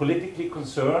 politically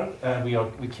concerned, and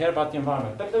we care about the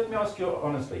environment. But let me ask you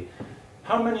honestly,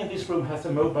 how many in this room has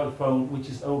a mobile phone which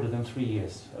is older than 3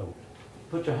 years old?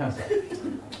 Put your hands up.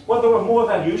 Well, there are more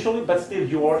than usually, but still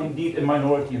you are indeed a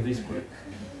minority in this group.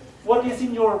 What is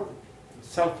in your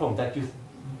cell phone that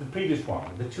the previous one,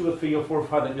 the 2 or 3 or 4 or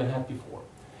 5 that you had before?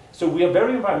 So we are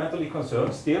very environmentally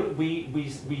concerned. Still,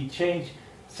 we change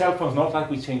cell phones not like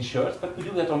we change shirts, but we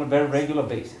do that on a very regular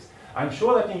basis. I'm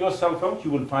sure that in your cell phones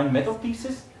you will find metal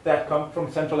pieces that come from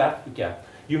Central Africa.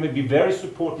 You may be very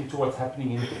supportive to what's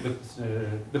happening in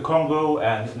the Congo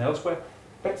and elsewhere,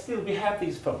 but still we have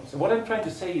these phones. And what I'm trying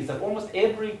to say is that almost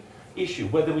every issue,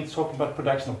 whether we're talking about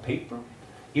production of paper,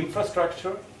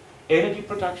 infrastructure, energy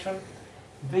production,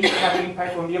 they have an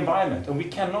impact on the environment, and we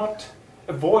cannot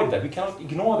avoid that. We cannot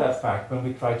ignore that fact when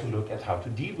we try to look at how to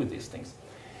deal with these things.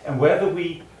 And whether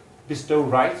we bestow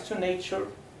rights to nature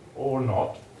or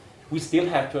not, we still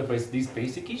have to address these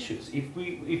basic issues. If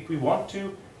we want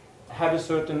to have a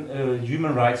certain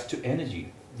human rights to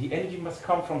energy, the energy must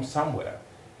come from somewhere.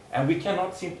 And we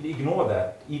cannot simply ignore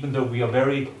that, even though we are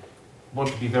want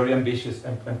to be very ambitious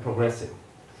and progressive.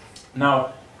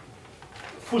 Now,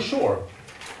 for sure,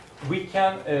 we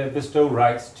can bestow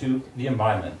rights to the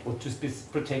environment or to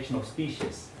protection of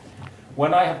species.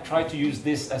 When I have tried to use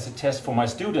this as a test for my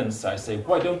students, I say,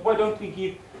 why don't we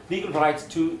give legal rights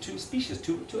to species,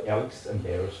 to elks and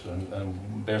bears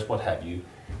and bears, what have you?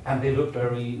 And they look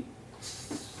very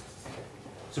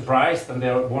surprised and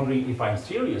they're wondering if I'm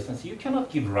serious, and say, you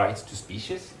cannot give rights to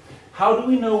species. How do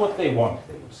we know what they want,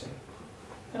 they would say.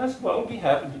 And I said, well, we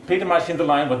have pretty much in the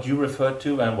line what you referred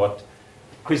to and what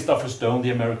Christopher Stone,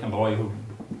 the American lawyer who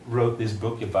wrote this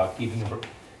book about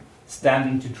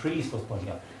standing to trees, was pointing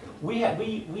out.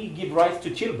 We give rights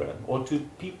to children or to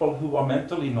people who are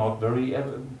mentally not very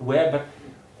aware, but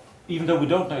even though we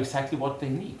don't know exactly what they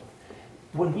need.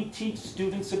 When we teach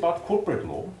students about corporate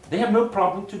law, they have no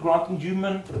problem to granting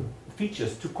human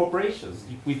features to corporations.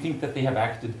 We think that they have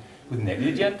acted with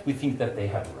negligence, we think that they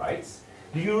have rights.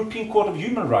 The European Court of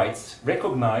Human Rights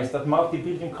recognized that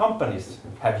multi-billion companies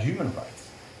have human rights.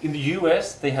 In the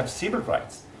US, they have civil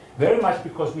rights, very much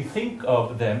because we think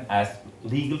of them as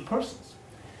legal persons.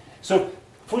 So,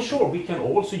 for sure, we can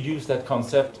also use that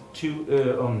concept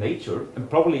on nature, and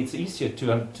probably it's easier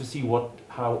to see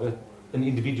how an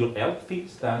individual elk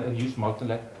feels than a huge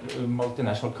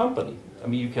multinational company. I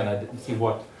mean, you can see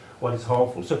what is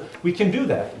harmful. So we can do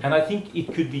that, and I think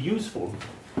it could be useful.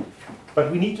 But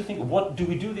we need to think, what do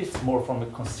we do this more from a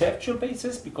conceptual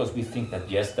basis, because we think that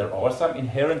yes, there are some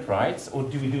inherent rights, or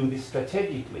do we do this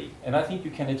strategically? And I think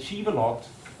you can achieve a lot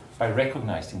by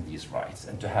recognizing these rights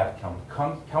and to have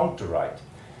a counter right.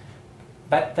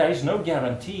 But there is no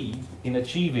guarantee in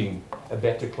achieving a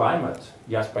better climate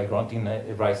just by granting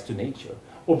rights to nature,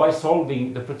 or by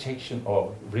solving the protection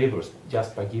of rivers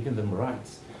just by giving them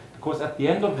rights. Because at the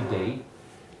end of the day,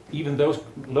 even those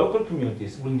local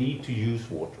communities will need to use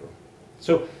water.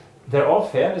 So there are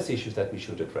fairness issues that we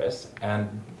should address,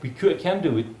 and we can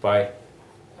do it by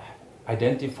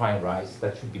identifying rights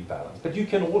that should be balanced. But you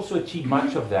can also achieve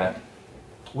much of that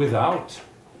without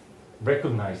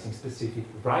recognizing specific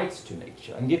rights to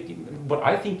nature. And yet, what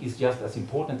I think is just as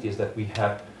important is that we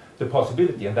have the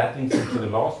possibility, and that links into the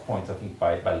last point, I think,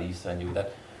 by Lisa and you,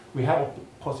 that we have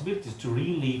possibilities to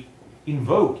really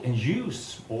invoke and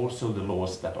use also the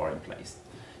laws that are in place.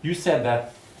 You said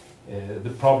that the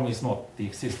problem is not the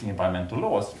existing environmental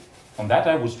laws. On that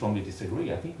I would strongly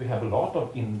disagree. I think we have a lot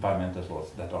of environmental laws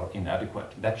that are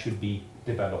inadequate, that should be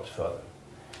developed further.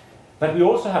 But we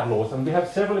also have laws, and we have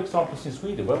several examples in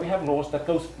Sweden where we have laws that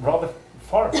goes rather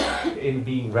far in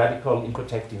being radical in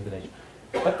protecting the nature.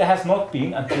 But there has not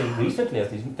been, until recently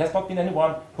at least, there has not been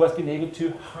anyone who has been able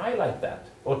to highlight that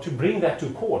or to bring that to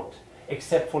court,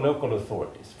 except for local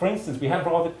authorities. For instance, we have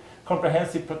rather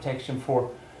comprehensive protection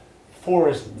for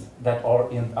forests that are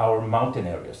in our mountain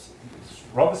areas. It's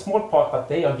a rather small part, but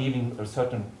they are giving a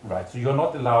certain rights. So you're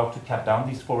not allowed to cut down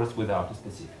these forests without a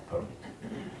specific permit.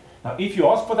 Now, if you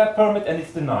ask for that permit and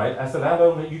it's denied, as a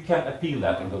landowner, you can appeal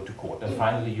that and go to court, and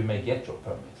finally you may get your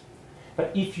permit.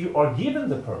 But if you are given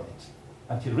the permit,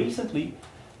 until recently,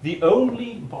 the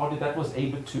only body that was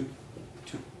able to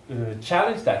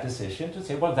challenge that decision, to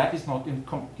say, well, that is not in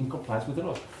compliance with the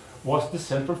law, was the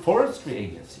Central Forestry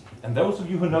Agency. And those of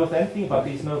you who know anything about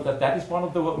this know that that is one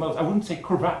of the most, I wouldn't say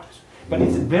corrupt, but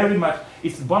it's very much,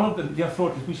 it's one of the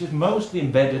authorities which is mostly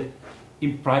embedded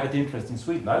in private interest in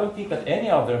Sweden. I don't think that any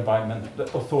other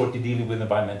authority dealing with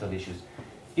environmental issues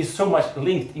is so much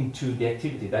linked into the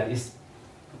activity that is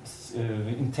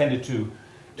intended to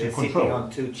They're control. sitting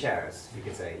on two chairs, you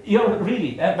could say. Yeah,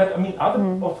 really. But I mean, other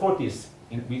authorities,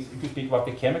 if we speak about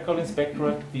the Chemical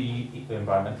Inspectorate, the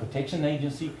Environment Protection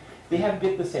Agency, they have a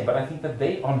bit the same, but I think that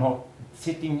they are not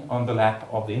sitting on the lap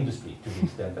of the industry to the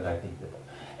extent that I think they are.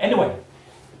 Anyway,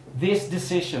 this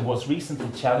decision was recently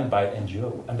challenged by an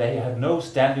NGO, and they have no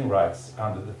standing rights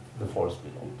under the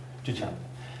forestry law to challenge.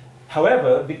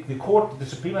 However, the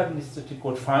Supreme Administrative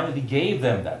Court finally gave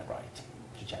them that right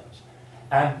to challenge.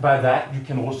 And by that, you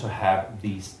can also have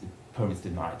these permits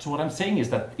denied. So what I'm saying is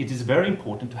that it is very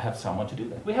important to have someone to do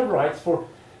that. We have rights for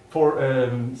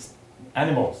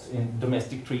animals in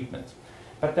domestic treatment,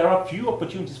 but there are few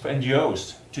opportunities for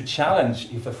NGOs to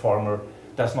challenge if a farmer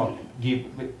does not give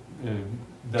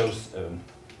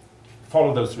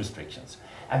follow those restrictions.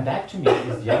 And that to me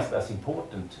is just as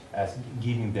important as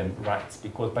giving them rights,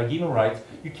 because by giving rights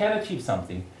you can achieve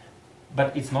something,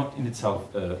 but it's not in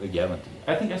itself a guarantee.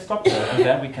 I think I stop there, and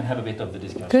then we can have a bit of the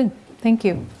discussion. Good, thank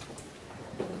you.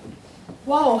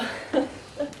 Wow.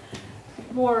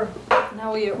 More.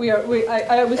 Now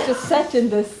I was just set in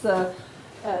this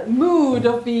mood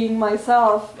of being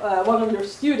myself one of your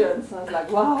students. I was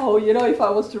like, wow, you know, if I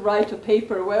was to write a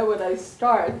paper, where would I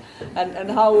start,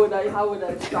 and how would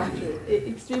I structure it?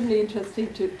 Extremely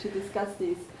interesting to discuss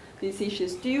these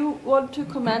issues. Do you want to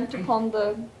comment upon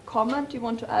the comment? Do you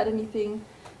want to add anything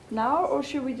now, or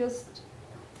should we just?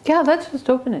 Yeah, let's just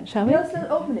open it, shall we? Yes, let's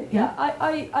open it. Yeah,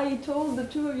 I told the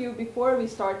two of you before we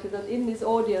started that in this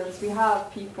audience we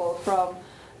have people from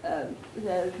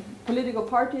political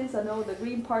parties. I know the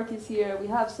Green Party is here. We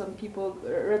have some people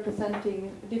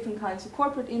representing different kinds of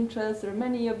corporate interests. There are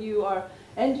many of you are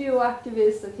NGO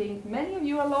activists. I think many of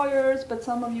you are lawyers, but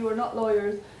some of you are not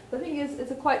lawyers. I think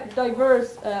it's a quite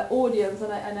diverse audience,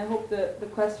 and I hope the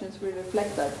questions will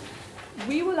reflect that.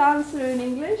 We will answer in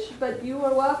English, but you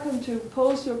are welcome to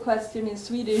pose your question in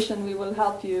Swedish, and we will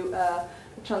help you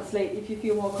translate if you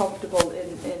feel more comfortable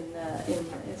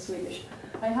in Swedish.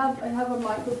 I have a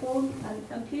microphone,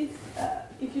 and please,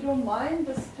 if you don't mind,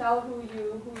 just tell who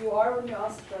you are when you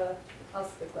ask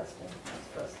the question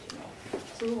first. You know.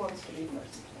 So who wants to read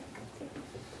first?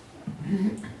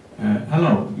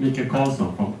 Hello, Mikael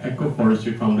Karlsson from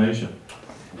Ecoforestry Foundation.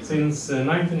 Since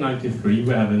 1993 we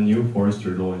have a new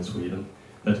forestry law in Sweden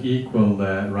that equal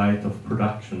the right of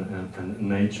production and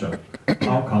nature.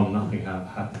 How come nothing have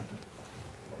happened?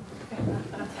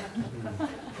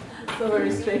 So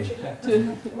very straight.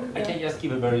 I can just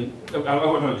give a very...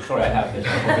 no, sorry, I have this.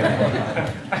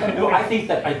 No, I think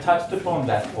that I touched upon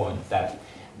that point, that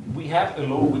we have a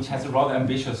law which has a rather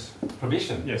ambitious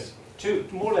provision. Yes. To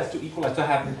more or less to equalize, to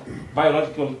have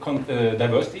biological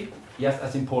diversity, yes,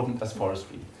 as important as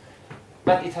forestry.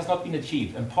 But it has not been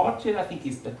achieved. And partly, I think,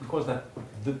 is that because that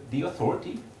the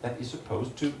authority that is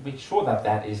supposed to make sure that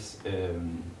that is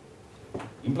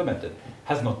implemented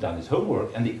has not done its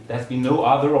homework, and there has been no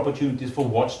other opportunities for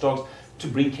watchdogs to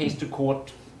bring case to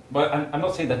court. But I'm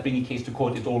not saying that bringing case to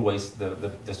court is always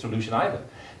the solution either.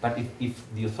 But if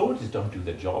the authorities don't do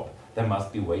their job, there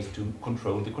must be ways to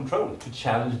control the controller, to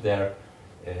challenge their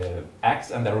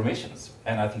acts and their omissions.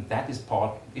 And I think that is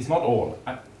part, it's not all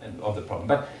of the problem.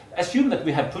 But assume that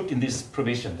we have put in this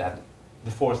provision that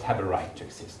the forests have a right to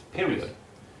exist, period.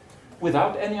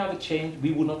 Without any other change,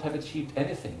 we would not have achieved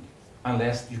anything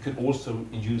unless you could also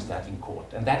use that in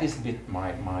court. And that is a bit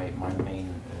my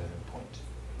main point.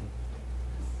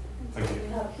 Thank you. We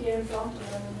have here in front and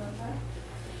then in the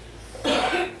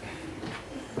back.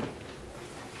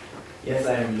 Yes,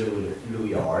 I'm Lou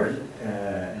Yard,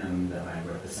 and I'm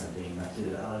representing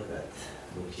Moderator,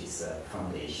 which is a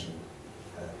foundation,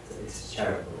 it's a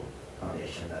charitable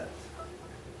foundation that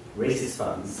raises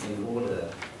funds in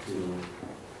order to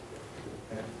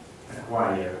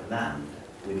acquire land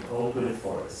with open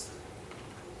forest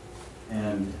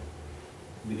and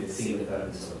with the single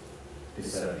purpose of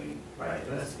preserving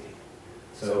biodiversity.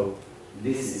 So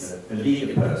this is a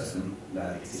legal person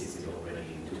that existed already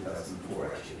in 2004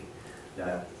 actually,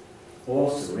 that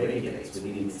also regulates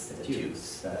within its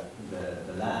statutes that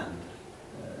the land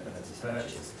that is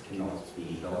purchased cannot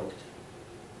be logged,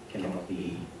 cannot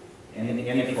be,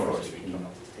 any forestry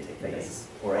cannot take place,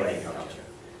 or agriculture.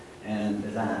 And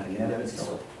the land can never be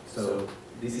sold. So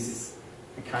this is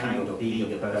a kind of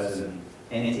legal person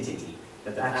entity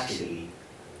that actually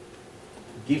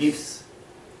gives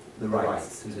the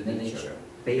rights to the nature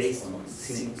based on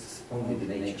only the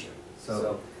nature.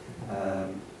 So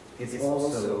it's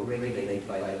also regulated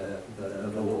by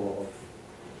the law of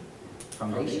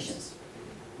foundations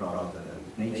rather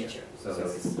than nature. So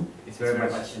it's very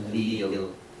much a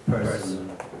legal person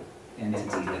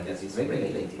entity that is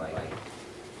regulated by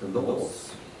the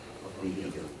laws of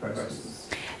legal persons.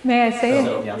 May I say it?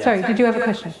 So, yeah. Sorry, did you have a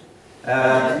question?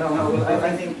 No,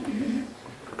 I think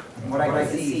what I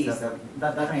see is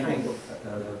that kind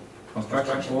of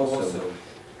construction also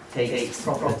takes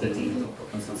property into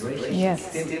consideration.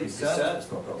 Yes. It still preserves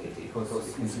property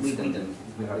because in Sweden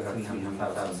we have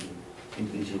 300,000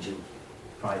 individual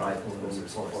private owners of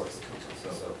forests.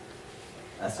 So,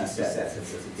 as you said,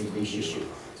 it's a big issue.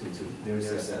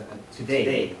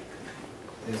 Today,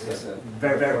 there's a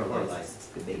very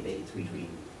polarized debate between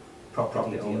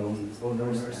property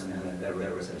owners and their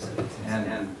representatives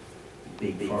and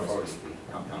big forestry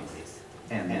companies,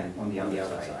 and on the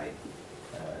other side,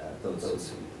 those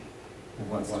who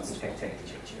want to protect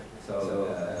nature. So,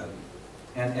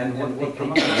 and what they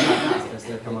come up with is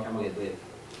they come up with,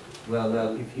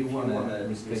 well, if you want to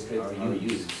restrict our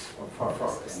use of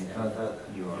forests, and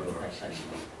you are actually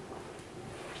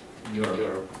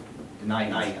you're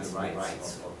denying the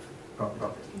rights of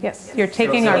property. Yes, you're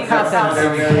taking our patents.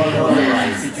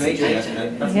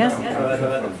 Yes.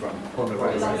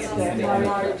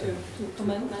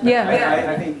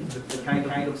 I think the kind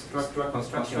of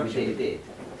construction which they did,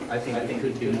 I think it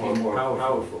could be more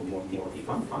powerful, more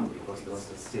fun, because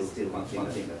there's still one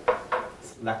thing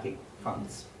that's lacking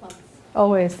funds.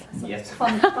 Always. Yes.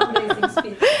 Fundraising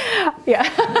speech. Yeah.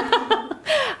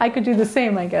 I could do the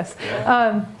same, I guess.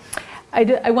 Yeah.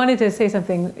 I wanted to say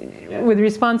something with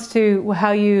response to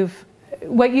how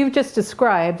what you've just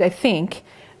described. I think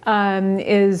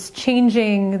is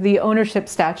changing the ownership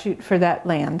statute for that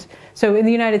land. So in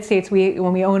the United States,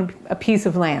 when we own a piece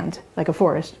of land, like a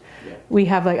forest, we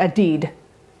have like a deed.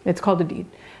 It's called a deed.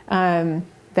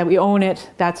 That we own it.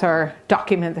 That's our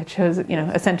document that shows,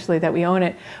 essentially that we own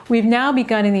it. We've now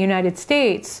begun in the United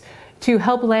States to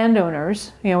help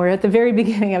landowners. We're at the very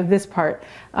beginning of this part,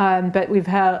 but we've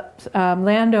helped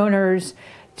landowners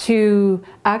to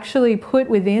actually put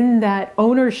within that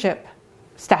ownership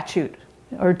statute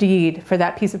or deed for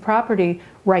that piece of property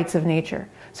rights of nature.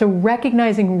 So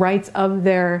recognizing rights of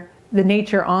the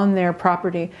nature on their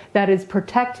property that is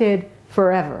protected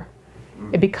forever.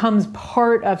 It becomes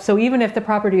part of, so even if the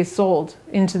property is sold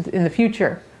in the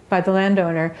future by the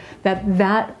landowner,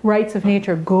 that rights of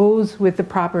nature goes with the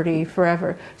property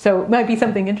forever. So it might be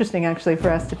something interesting actually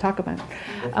for us to talk about.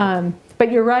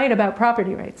 But you're right about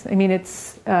property rights. I mean,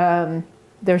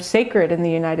 they're sacred in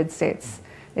the United States.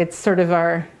 It's sort of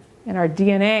in our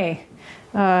DNA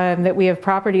that we have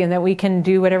property and that we can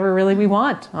do whatever really we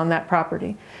want on that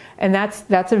property. And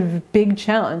that's a big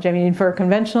challenge. I mean, for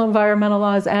conventional environmental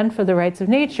laws and for the rights of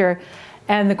nature.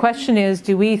 And the question is,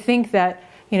 do we think that,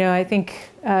 I think,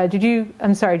 did you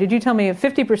tell me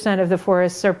 50% of the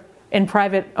forests are in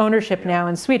private ownership now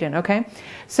in Sweden, okay?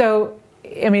 So,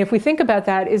 I mean, if we think about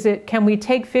that, can we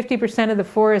take 50% of the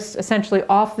forests essentially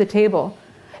off the table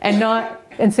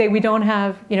and say we don't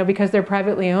have, because they're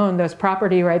privately owned, those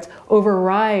property rights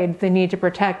override the need to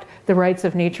protect the rights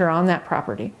of nature on that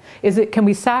property? Can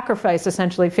we sacrifice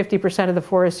essentially 50% of the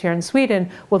forest here in Sweden?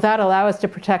 Will that allow us to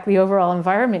protect the overall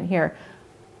environment here?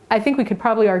 I think we could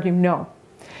probably argue no.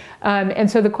 And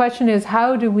so the question is,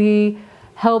 how do we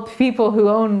help people who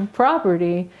own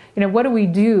property? What do we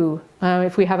do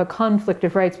if we have a conflict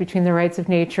of rights between the rights of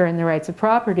nature and the rights of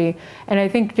property? And I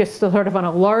think just sort of on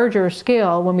a larger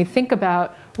scale, when we think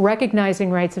about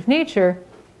recognizing rights of nature,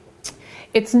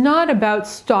 it's not about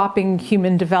stopping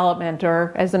human development,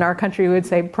 or as in our country we would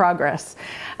say progress.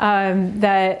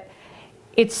 That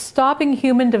it's stopping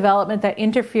human development that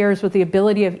interferes with the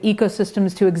ability of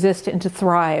ecosystems to exist and to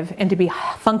thrive and to be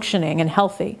functioning and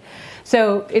healthy.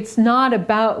 So it's not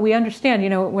about, we understand,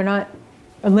 we're not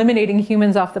eliminating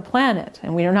humans off the planet,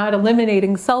 and we are not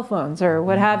eliminating cell phones or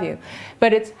what have you.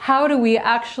 But it's how do we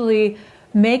actually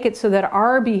make it so that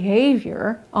our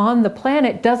behavior on the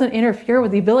planet doesn't interfere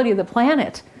with the ability of the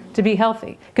planet to be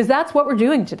healthy? Because that's what we're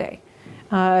doing today.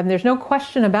 There's no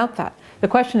question about that. The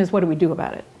question is, what do we do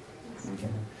about it?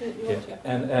 Yeah.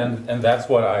 And that's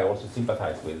what I also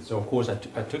sympathize with. So of course I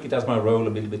took it as my role a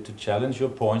little bit to challenge your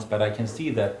points, but I can see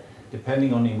that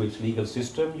depending on in which legal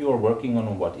system you are working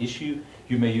on what issue,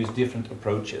 you may use different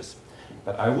approaches.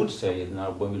 But I would say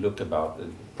now when we look about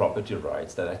property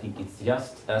rights, that I think it's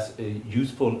just as a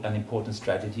useful and important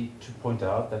strategy to point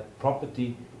out that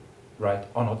property rights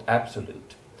are not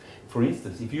absolute. For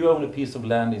instance, if you own a piece of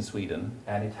land in Sweden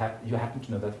and you happen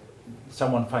to know that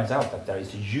someone finds out that there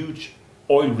is a huge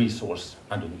oil resource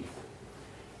underneath.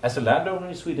 As a landowner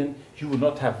in Sweden, you would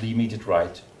not have the immediate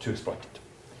right to exploit it.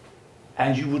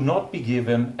 And you would not be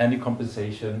given any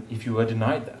compensation if you were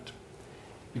denied that.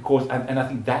 Because, and I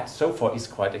think that so far is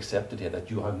quite accepted here,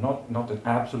 that you have not an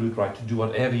absolute right to do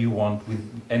whatever you want with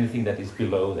anything that is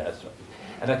below that.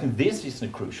 And I think this is a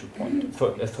crucial point,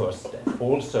 for a first step.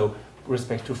 Also,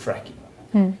 respect to fracking.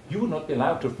 You will not be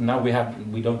allowed to, now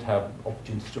we don't have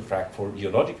opportunities to frack for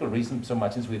geological reasons so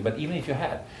much in Sweden, but even if you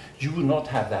had, you would not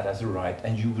have that as a right,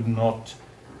 and you would not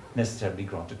necessarily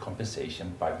grant a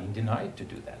compensation by being denied to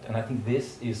do that. And I think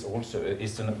this is also a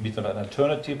bit of an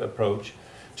alternative approach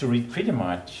to reach pretty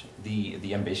much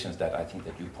the ambitions that I think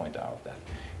that you point out, that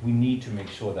we need to make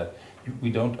sure that we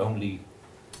don't only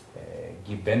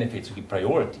give benefits, we give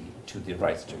priority to the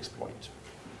rights to exploit.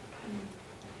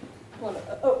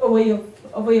 Well,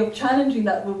 a way of challenging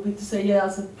that would be to say, yeah,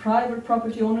 as a private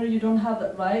property owner, you don't have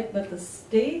that right, but the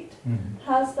state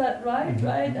has that right,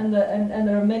 right? And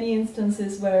there are many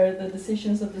instances where the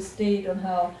decisions of the state on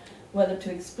whether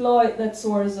to exploit that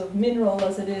source of mineral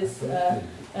as it is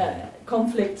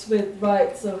conflicts with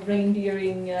rights of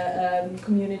reindeering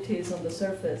communities on the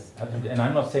surface. And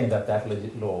I'm not saying that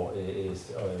law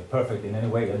is perfect in any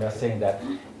way. I'm just saying that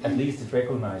at least it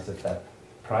recognizes that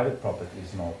private property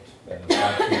is not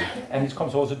and it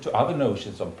comes also to other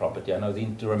notions of property. I know the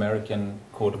Inter-American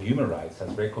Court of Human Rights has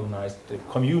recognized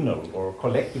communal or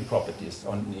collective properties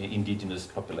on the indigenous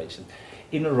population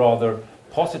in a rather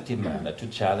positive manner to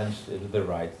challenge the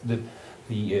rights,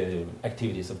 the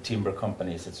activities of timber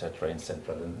companies, etc., in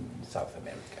Central and South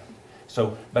America.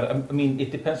 So, but I mean,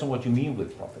 it depends on what you mean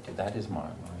with property. That is my.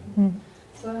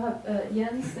 So I have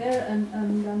Jens there and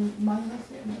then Magnus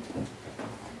here.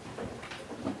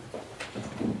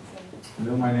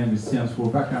 Hello, my name is Jens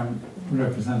Warback. I'm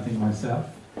representing myself.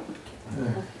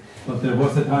 But there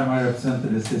was a time I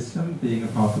represented a system, being a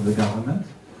part of the government.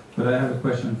 But I have a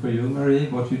question for you, Marie.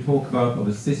 What you talk about of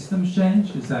a system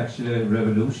change is actually a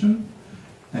revolution.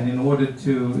 And in order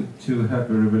to have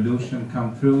a revolution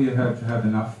come through, you have to have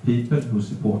enough people who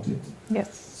support it.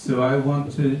 Yes. So I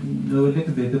want to know a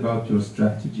little bit about your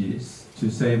strategies. To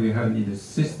say we have need a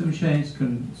system change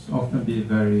can often be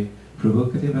very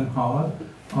provocative and hard.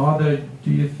 Are there,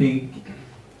 do you think,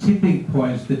 tipping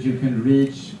points that you can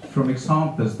reach from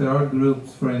examples? There are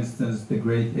groups, for instance, the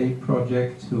Great Ape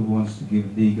Project, who wants to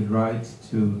give legal rights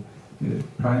to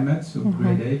primates or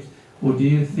great apes. Or do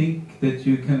you think that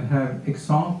you can have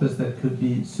examples that could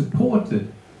be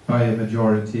supported by a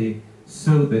majority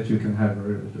so that you can have a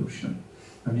revolution?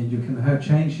 I mean, you can have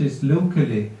changes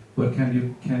locally, but can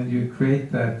you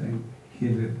create that and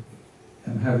give it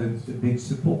and have a big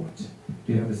support?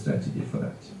 Do you have a strategy for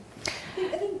that?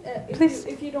 Please.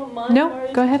 If you don't mind, No,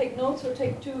 Mari, go ahead. take notes or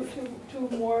take two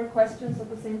more questions at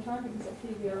the same time, because I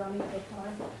feel we are running out of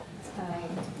time.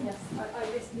 Yes, I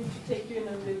just need to take you in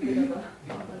a little bit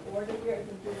of an order here. I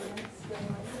can do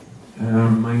the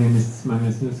next. My name is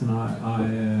Magnus Nilsson.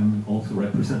 I also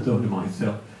represent only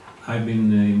myself. I've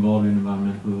been involved in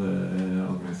environmental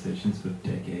organizations for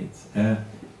decades.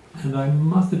 And I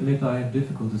must admit I have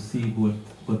difficult to see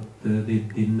what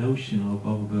the notion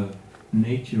of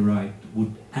nature right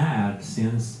would add,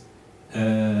 since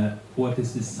what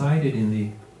is decided in the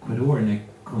Ecuadorian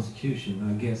constitution,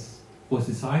 I guess, was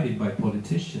decided by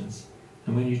politicians.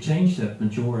 And when you change that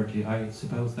majority, I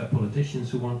suppose that politicians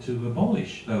who want to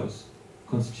abolish those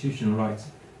constitutional rights,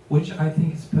 which I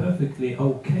think is perfectly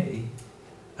okay,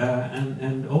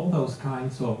 and all those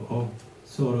kinds of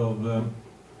sort of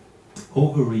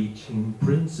overreaching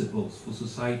principles for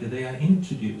society, they are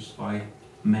introduced by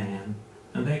man,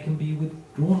 and they can be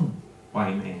withdrawn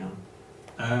by man.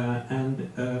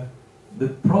 The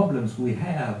problems we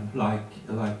have, like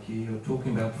you're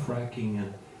talking about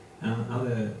fracking and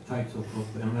other types of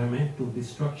environmental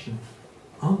destruction,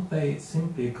 aren't they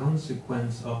simply a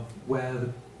consequence of where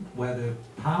the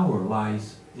power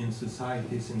lies in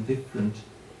societies in different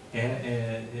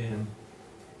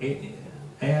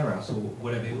eras or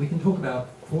whatever? We can talk about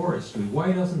forestry.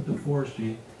 Why doesn't the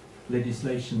forestry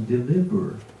legislation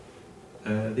deliver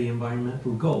the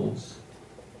environmental goals?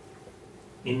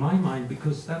 In my mind,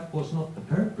 because that was not the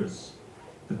purpose.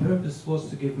 The purpose was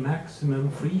to give maximum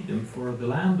freedom for the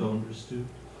landowners to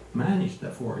manage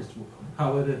their forest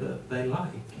however they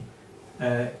like.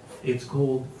 It's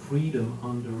called freedom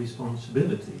under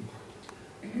responsibility.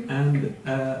 And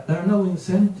there are no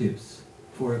incentives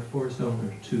for a forest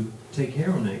owner to take care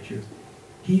of nature.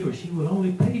 He or she will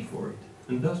only pay for it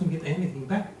and doesn't get anything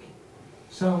back.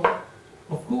 So,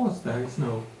 of course, there is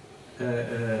no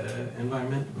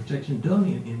environmental protection done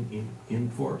in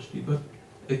forestry. But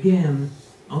again,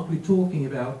 aren't we sort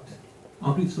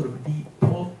of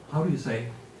how do you say,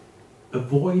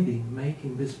 avoiding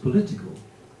making this political,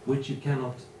 which you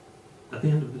cannot, at the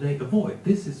end of the day, avoid?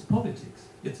 This is politics.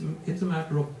 It's a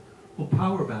matter of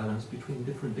power balance between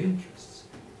different interests.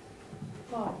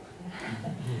 Wow.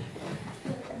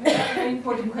 Very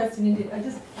important question indeed. I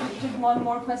just take one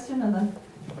more question and then.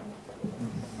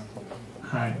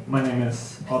 Hi, my name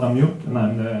is Adam Hjort and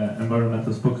I'm the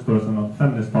environmental spokesperson of the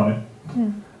Feminist Party.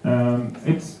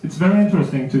 It's very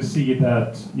interesting to see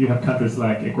that you have countries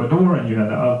like Ecuador and you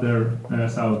have other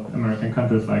South American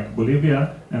countries like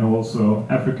Bolivia and also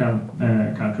African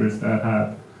countries that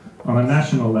have, on a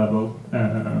national level,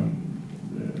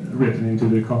 written into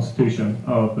the constitution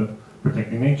of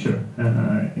protecting nature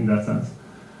in that sense.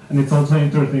 And it's also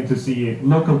interesting to see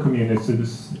local communities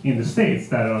in the states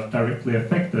that are directly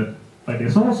affected by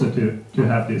this also to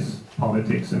have this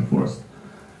politics enforced.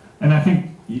 And I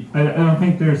don't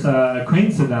think there's a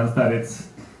coincidence that it's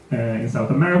in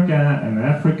South America and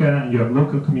Africa, and you have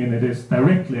local communities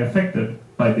directly affected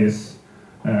by this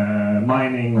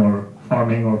mining or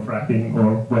farming or fracking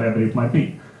or whatever it might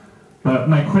be. But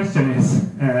my question is,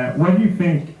 what do you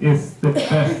think is the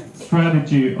best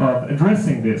strategy of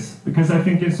addressing this? Because I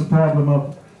think it's a problem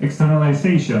of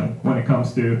externalization when it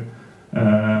comes to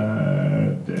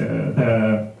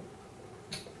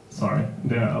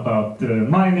about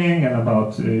mining and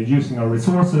about using our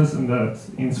resources, and that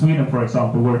in Sweden, for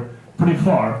example, we're pretty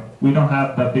far. We don't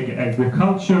have that big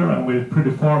agriculture, and we're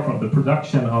pretty far from the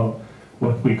production of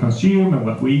what we consume and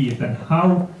what we eat. And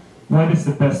what is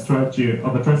the best strategy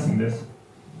of addressing this?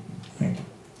 Thank you.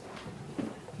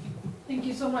 Thank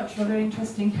you so much for very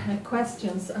interesting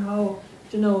questions. How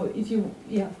to know if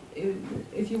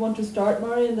you want to start,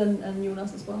 Mari, and then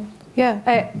Jonas as well.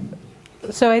 Yeah,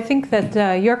 So I think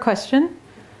that your question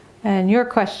and your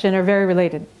question are very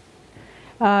related.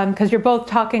 Because you're both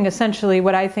talking essentially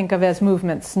what I think of as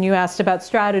movements. And you asked about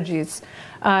strategies.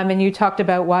 And you talked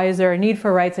about why is there a need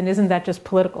for rights and isn't that just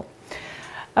political?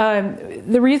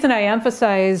 The reason I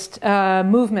emphasized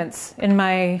movements in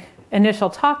my initial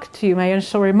talk to you, my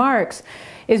initial remarks,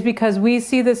 is because we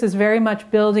see this as very much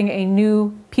building a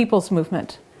new people's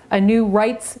movement, a new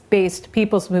rights-based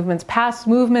people's movements, past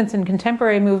movements and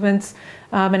contemporary movements.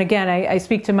 And again, I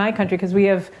speak to my country because we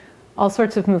have all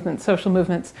sorts of movements, social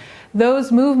movements.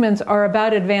 Those movements are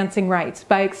about advancing rights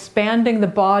by expanding the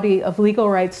body of legal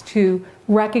rights to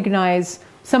recognize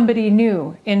somebody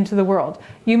new into the world.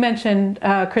 You mentioned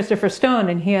Christopher Stone,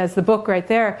 and he has the book right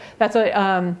there. That's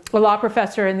a law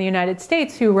professor in the United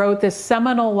States who wrote this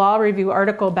seminal law review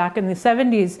article back in the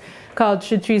 70s called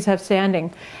Should Trees Have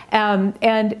Standing?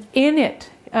 And in it,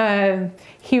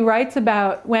 he writes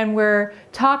about when we're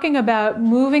talking about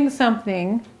moving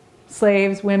something,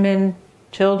 slaves, women,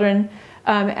 children,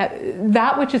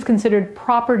 that which is considered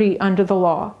property under the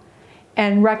law,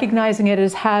 and recognizing it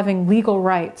as having legal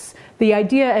rights. The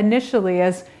idea initially,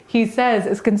 as he says,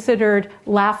 is considered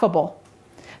laughable.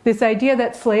 This idea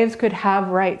that slaves could have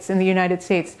rights in the United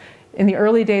States in the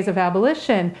early days of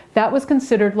abolition, that was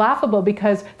considered laughable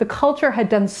because the culture had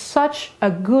done such a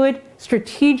good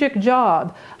strategic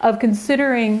job of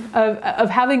considering, of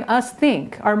having us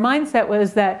think. Our mindset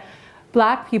was that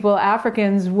Black people,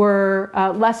 Africans, were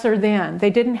lesser than. They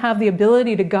didn't have the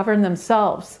ability to govern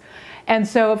themselves. And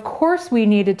so, of course, we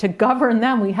needed to govern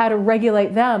them. We had to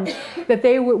regulate them. That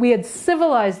we had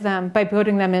civilized them by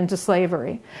putting them into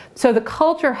slavery. So the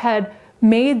culture had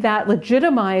made that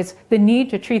legitimize the need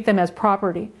to treat them as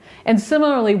property. And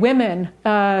similarly, women,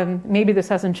 maybe this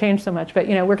hasn't changed so much, but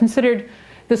we're considered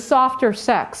the softer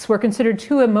sex. We're considered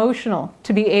too emotional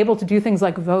to be able to do things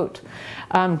like vote.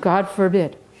 God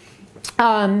forbid.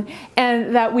 And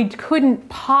that we couldn't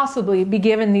possibly be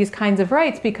given these kinds of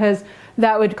rights because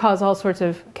that would cause all sorts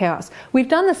of chaos. We've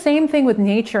done the same thing with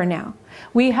nature now.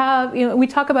 We have, we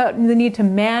talk about the need to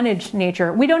manage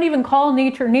nature. We don't even call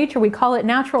nature nature, we call it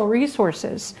natural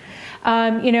resources.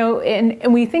 And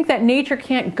we think that nature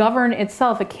can't govern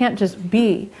itself, it can't just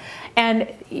be. And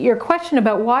your question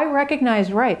about why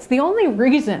recognize rights, the only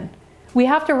reason we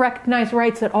have to recognize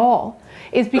rights at all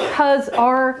is because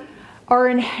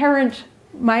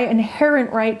my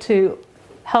inherent right to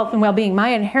health and well-being, my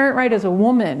inherent right as a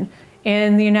woman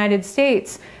in the United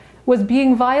States was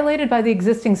being violated by the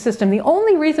existing system. The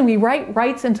only reason we write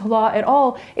rights into law at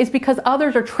all is because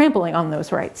others are trampling on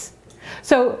those rights.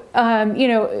 So,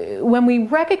 when we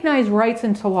recognize rights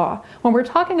into law, when we're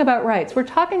talking about rights, we're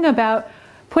talking about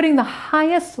putting the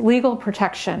highest legal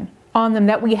protection on them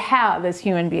that we have as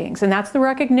human beings. And that's the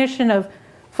recognition of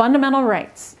fundamental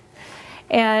rights.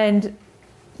 And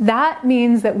that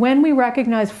means that when we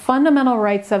recognize fundamental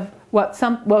rights of what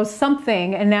was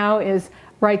something and now is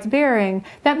rights bearing,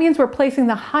 that means we're placing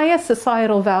the highest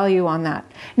societal value on that.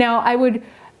 Now, I would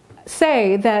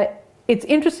say that it's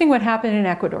interesting what happened in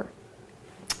Ecuador.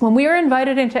 When we were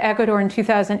invited into Ecuador in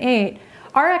 2008,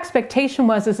 our expectation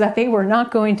was that they were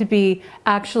not going to be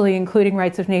actually including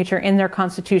rights of nature in their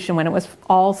constitution when it was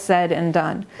all said and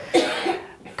done.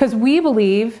 Because we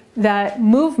believe that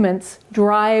movements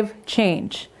drive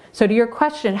change. So to your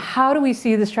question, how do we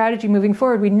see the strategy moving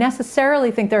forward? We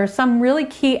necessarily think there are some really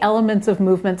key elements of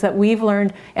movements that we've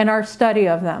learned in our study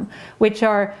of them, which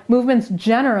are movements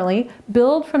generally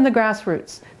build from the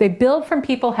grassroots. They build from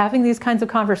people having these kinds of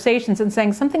conversations and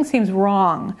saying something seems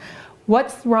wrong.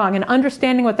 What's wrong? And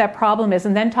understanding what that problem is,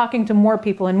 and then talking to more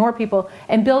people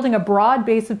and building a broad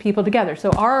base of people together.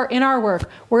 So in our work,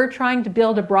 we're trying to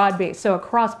build a broad base. So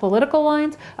across political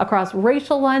lines, across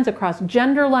racial lines, across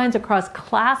gender lines, across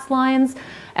class lines,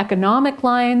 economic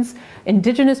lines,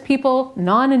 indigenous people,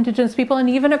 non-indigenous people, and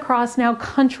even across now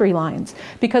country lines.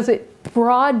 Because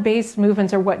broad-based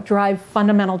movements are what drive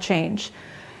fundamental change.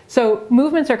 So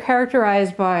movements are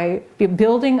characterized by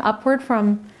building upward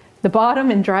from the bottom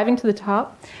and driving to the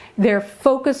top. They're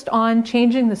focused on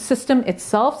changing the system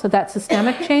itself, so that's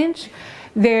systemic change.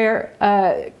 They're,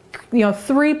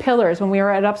 three pillars. When we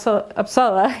were at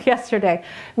Uppsala yesterday,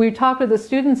 we talked with the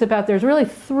students about there's really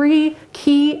three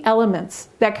key elements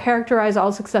that characterize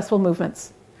all successful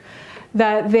movements.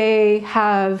 That they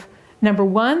have, number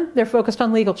one, they're focused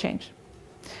on legal change.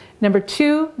 Number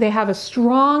two, they have a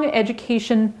strong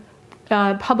education,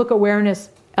 public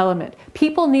awareness element.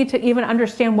 People need to even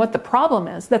understand what the problem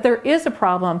is, that there is a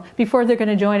problem before they're going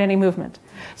to join any movement.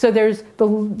 So there's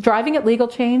the driving at legal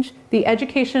change, the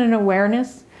education and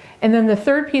awareness, And then the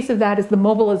third piece of that is the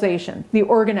mobilization, the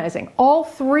organizing. All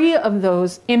three of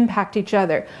those impact each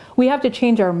other. We have to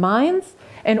change our minds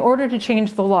in order to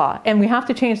change the law. And we have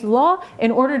to change the law in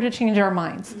order to change our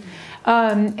minds.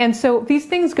 And so these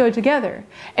things go together.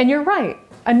 And you're right.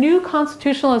 A new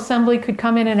constitutional assembly could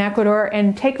come in Ecuador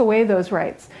and take away those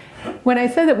rights. When I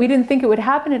said that we didn't think it would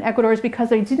happen in Ecuador, it's because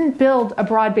they didn't build a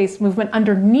broad-based movement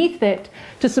underneath it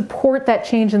to support that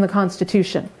change in the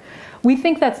Constitution. We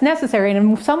think that's necessary, and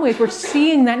in some ways we're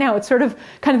seeing that now. It's sort of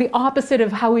kind of the opposite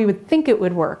of how we would think it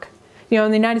would work. You know,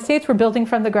 in the United States, we're building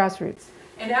from the grassroots.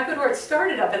 In Ecuador, it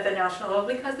started up at the national level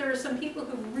because there were some people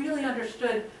who really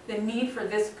understood the need for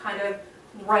this kind of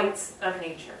rights of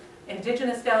nature.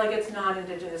 Indigenous delegates,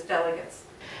 non-indigenous delegates.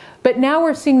 But now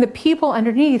we're seeing the people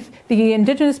underneath, the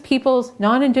indigenous peoples,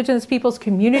 non-indigenous peoples,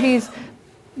 communities,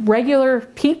 regular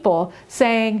people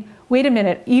saying, wait a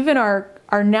minute, even our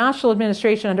national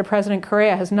administration under President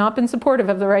Correa has not been supportive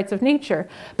of the rights of nature.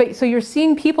 But so you're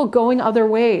seeing people going other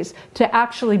ways to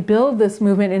actually build this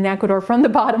movement in Ecuador from the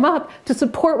bottom up to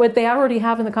support what they already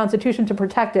have in the Constitution, to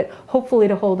protect it, hopefully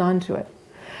to hold on to it.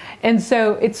 And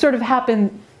so it sort of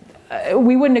happened,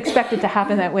 we wouldn't expect it to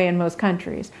happen that way in most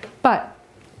countries. But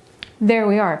there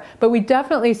we are. But we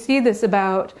definitely see this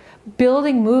about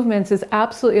building movements is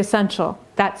absolutely essential.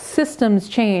 That systems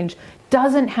change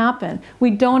doesn't happen.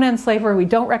 We don't end slavery. We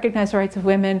don't recognize the rights of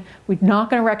women. We're not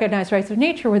going to recognize the rights of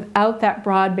nature without that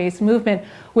broad-based movement,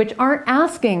 which aren't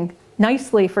asking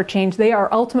nicely for change. They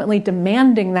are ultimately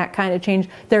demanding that kind of change.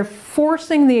 They're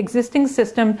forcing the existing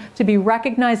system to be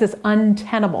recognized as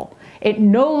untenable. It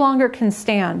no longer can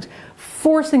stand,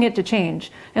 forcing it to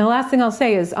change. And the last thing I'll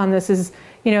say is on this is,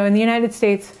 you know, in the United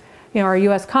States, you know, our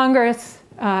U.S. Congress,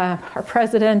 our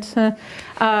president,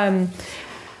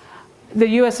 the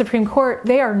U.S. Supreme Court,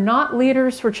 they are not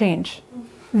leaders for change.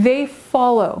 They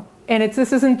follow, and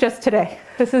this isn't just today.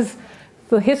 This is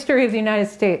the history of the United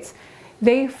States.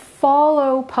 They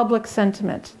follow public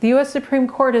sentiment. The U.S. Supreme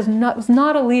Court was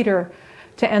not a leader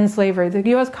to end slavery. The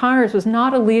U.S. Congress was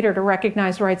not a leader to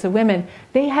recognize the rights of women.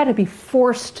 They had to be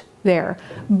forced there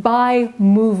by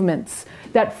movements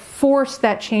that forced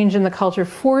that change in the culture,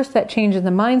 forced that change in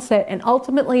the mindset, and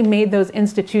ultimately made those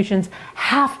institutions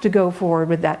have to go forward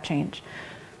with that change.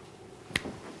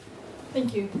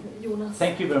 Thank you, Jonas.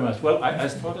 Thank you very much. Well, I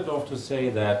started off to say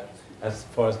that as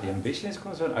far as the ambition is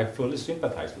concerned, I fully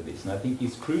sympathize with this. And I think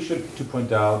it's crucial to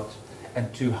point out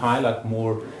and to highlight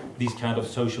more these kind of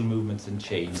social movements and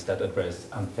change that address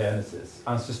unfairnesses,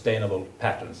 unsustainable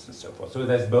patterns, and so forth. So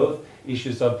there's both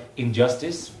issues of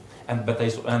injustice and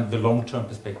the long-term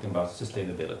perspective about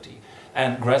sustainability.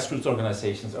 And grassroots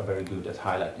organizations are very good at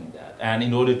highlighting that. And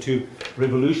in order to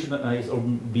revolutionize or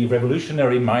be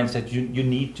revolutionary mindset, you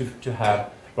need to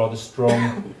have rather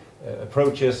strong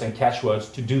approaches and catchwords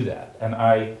to do that. And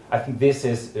I think this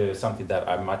is something that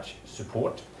I much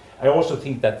support. I also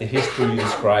think that the history you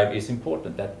describe is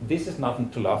important, that this is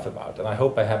nothing to laugh about, and I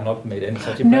hope I have not made any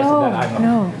such impression that I'm not.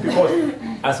 No. Because,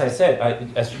 as I said,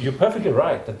 as you're perfectly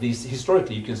right, that these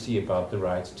historically you can see about the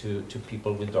rights to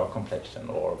people with dark complexion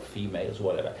or females,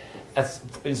 whatever. As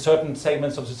in certain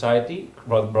segments of society,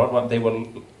 rather broad one, they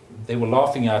were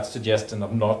laughing at suggestion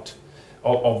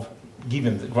of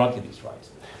granting these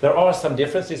rights. There are some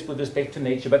differences with respect to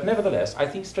nature, but nevertheless, I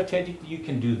think strategically you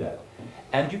can do that.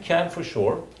 And you can, for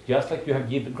sure, just like you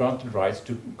have granted rights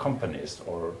to companies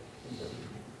or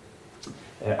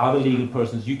other legal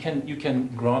persons, you can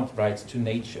grant rights to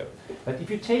nature. But if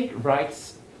you take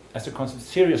rights as a concept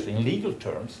seriously in legal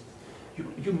terms,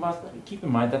 you must keep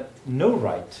in mind that no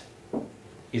right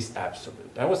is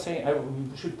absolute. I was saying, I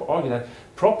should argue that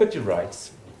property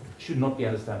rights should not be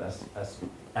understood as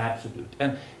absolute.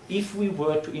 And if we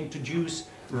were to introduce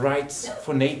rights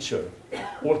for nature,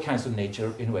 all kinds of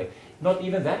nature in a way, not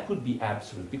even that would be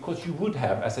absolute, because you would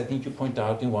have, as I think you point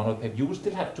out in one of the papers, you would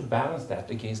still have to balance that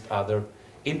against other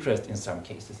interests in some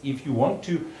cases. If you want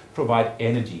to provide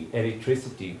energy,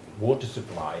 electricity, water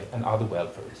supply, and other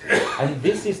welfares. And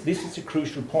this is a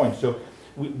crucial point. So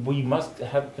we must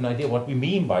have an idea what we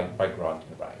mean by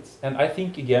granting rights. And I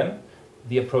think, again,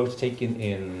 the approach taken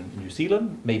in New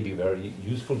Zealand may be very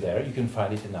useful there. You can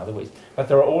find it in other ways. But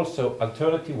there are also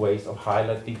alternative ways of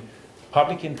highlighting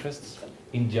public interests,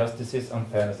 injustices,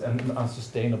 unfairness, and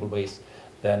unsustainable ways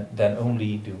than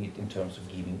only doing it in terms of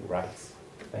giving rights.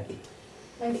 Thank you.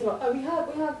 Thanks a lot. We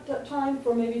have time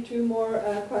for maybe two more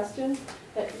questions.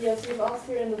 Yes, we've asked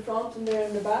here in the front and there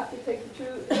in the back. We take the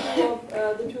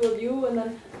two of you, and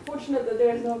then fortunately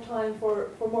there is no time for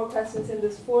more questions in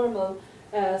this formal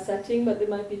setting, but there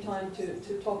might be time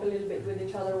to talk a little bit with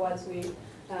each other whilst we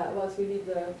leave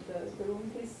the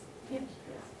room, please.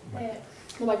 Yes.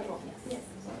 The microphone. Yes.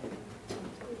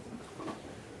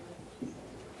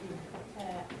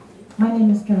 My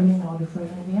name is Caroline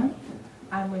Alderfröden.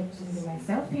 I'm representing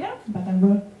myself here, but I've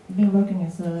been working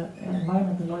as an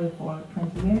environmental lawyer for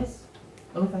 20 years,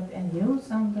 both at NGOs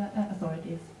and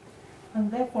authorities. And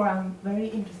therefore I'm very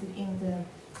interested in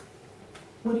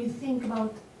what do you think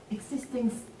about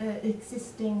existing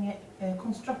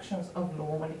constructions of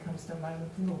law when it comes to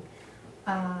environmental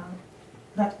law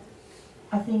that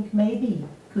I think maybe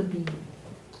could be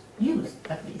used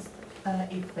at least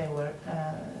if they were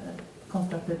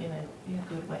constructed in a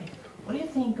good way. What do you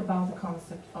think about the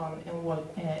concept of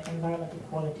environmental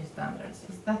quality standards?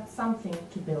 Is that something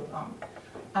to build on?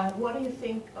 What do you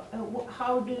think,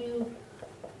 how do you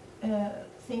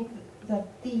think that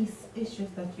these issues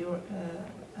that you're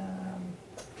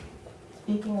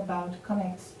speaking about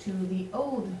connects to the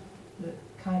old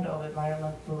kind of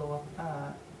environmental law,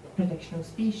 protection of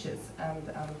species, and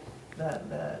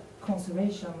the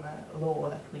conservation law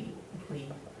that we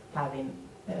have in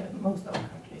most of our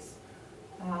countries?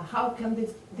 How can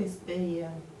this be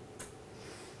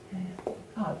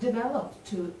developed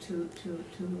to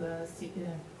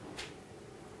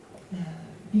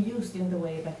be used in the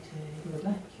way that you would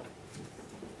like?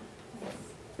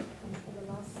 The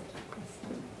last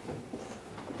question.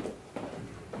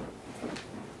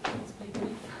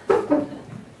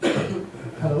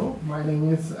 Hello, my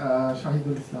name is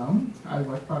Shahidul Islam. I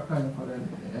work part-time for a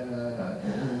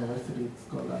university. It's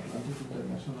called Atlantic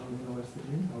International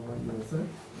University over USA.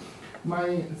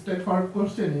 My straightforward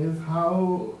question is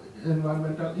how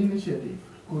environmental initiative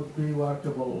could be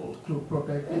workable to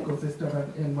protect ecosystem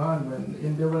and environment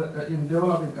in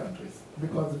developing countries,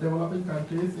 because developing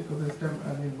countries, ecosystem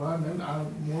and environment are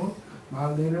more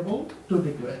vulnerable to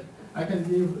degrade. I can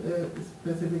give a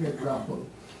specific example.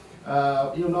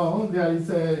 You know, there is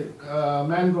a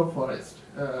mangrove forest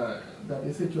that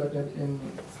is situated in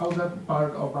southern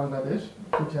part of Bangladesh,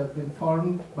 which has been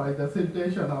formed by the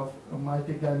siltation of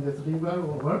mighty Ganges river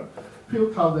over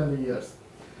few thousand years.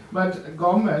 But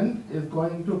government is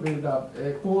going to build up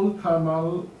a coal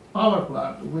thermal power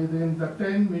plant within the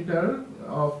 10-meter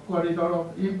of corridor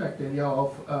of impact area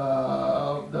of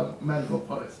the mangrove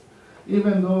forest.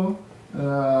 Even though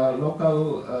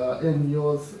local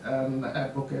NGOs and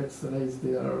advocates raise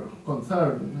their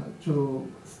concern to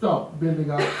stop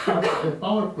building up such a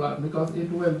power plant because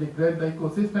it will degrade the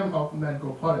ecosystem of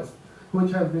mangrove forest,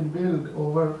 which has been built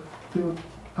over few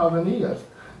thousand years.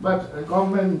 But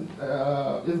government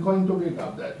is going to build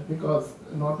up that because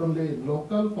not only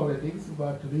local politics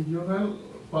but regional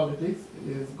politics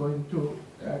is going to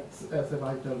act as a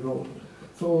vital role.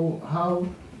 So how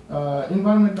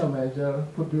environmental measure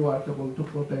could be workable to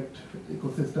protect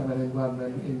ecosystem and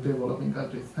environment in developing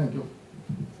countries? Thank you.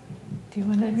 Do you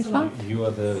want to respond? You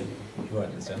are the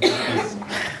center,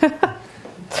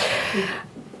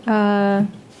 please.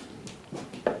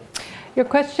 Your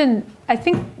question, I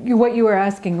think what you were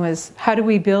asking was, how do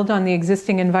we build on the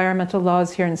existing environmental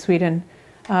laws here in Sweden?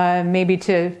 Maybe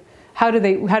to, how do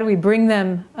we bring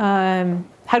them,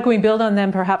 how can we build on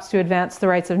them perhaps to advance the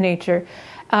rights of nature?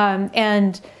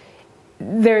 And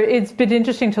it's been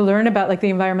interesting to learn about like the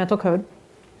environmental code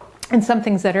and some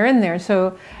things that are in there.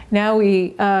 So now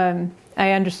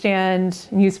I understand,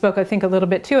 and you spoke, I think, a little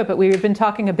bit to it, but we've been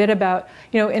talking a bit about,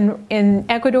 in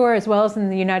Ecuador as well as in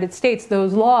the United States,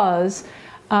 those laws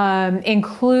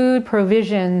include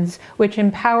provisions which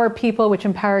empower people, which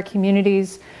empower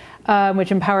communities,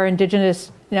 which empower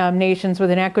indigenous nations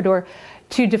within Ecuador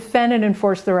to defend and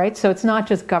enforce the rights. So it's not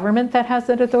just government that has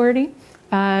that authority.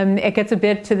 It gets a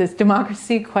bit to this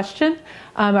democracy question,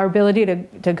 our ability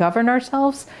to govern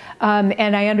ourselves.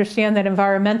 And I understand that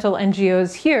environmental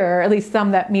NGOs here, at least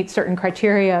some that meet certain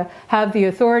criteria, have the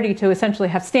authority to essentially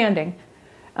have standing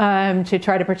to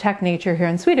try to protect nature here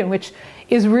in Sweden, which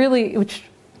is really,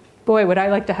 boy, would I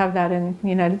like to have that in the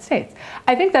United States.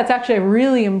 I think that's actually a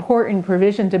really important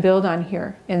provision to build on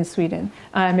here in Sweden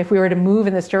if we were to move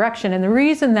in this direction. And the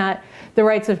reason that the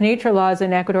rights of nature laws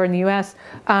in Ecuador and the US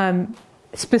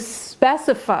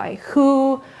specify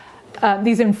who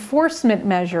these enforcement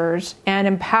measures and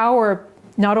empower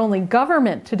not only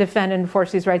government to defend and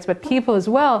enforce these rights, but people as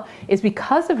well, is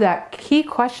because of that key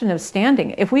question of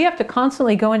standing. If we have to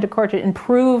constantly go into court and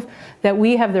prove that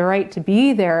we have the right to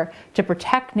be there to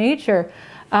protect nature,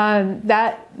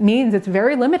 that means it's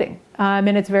very limiting and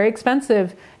it's very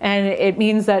expensive, and it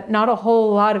means that not a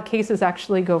whole lot of cases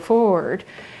actually go forward.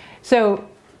 So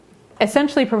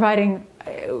essentially providing,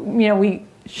 we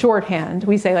shorthand,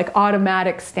 we say like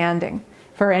automatic standing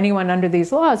for anyone under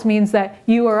these laws means that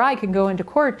you or I can go into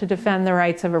court to defend the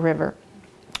rights of a river.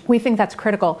 We think that's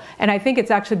critical, and I think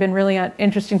it's actually been really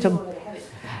interesting to.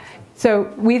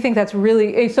 So we think that's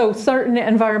really, so certain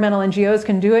environmental NGOs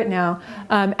can do it now.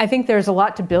 I think there's a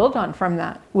lot to build on from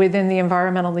that within the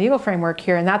environmental legal framework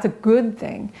here, and that's a good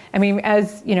thing. I mean,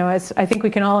 as you know, as I think we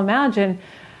can all imagine,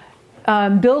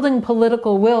 building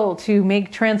political will to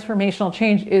make transformational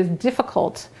change is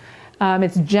difficult.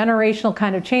 It's generational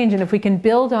kind of change, and if we can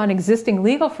build on existing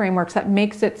legal frameworks, that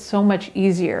makes it so much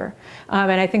easier.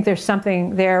 And I think there's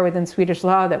something there within Swedish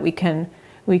law that we can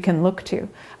look to.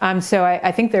 So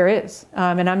I think there is,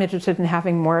 and I'm interested in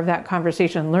having more of that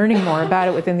conversation, learning more about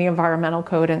it within the environmental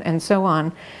code and so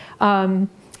on. And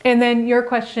then your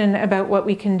question about what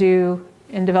we can do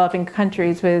in developing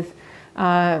countries with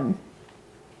the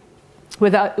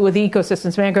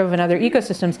ecosystems, mangrove and other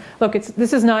ecosystems. Look,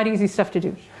 this is not easy stuff to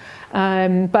do.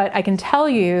 But I can tell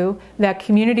you that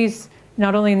communities,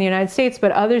 not only in the United States,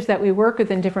 but others that we work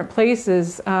with in different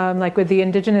places, like with the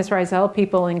indigenous Rizal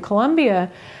people in Colombia,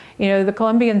 you know, the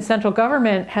Colombian central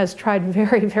government has tried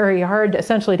very, very hard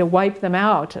essentially to wipe them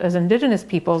out as indigenous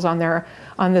peoples on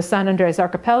the San Andres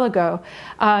archipelago.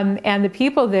 And the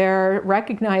people there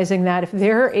recognizing that if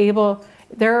they're able,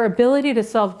 their ability to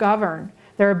self-govern,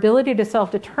 their ability to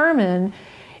self-determine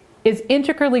is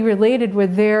integrally related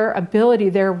with their ability,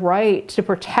 their right to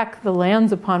protect the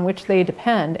lands upon which they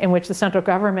depend and which the central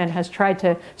government has tried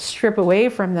to strip away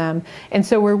from them. And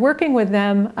so we're working with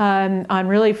them on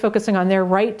really focusing on their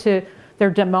right to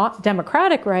their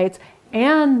democratic rights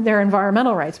and their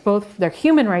environmental rights, both their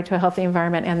human right to a healthy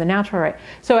environment and the natural right.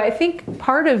 So I think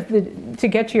part of to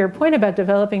get to your point about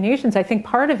developing nations, I think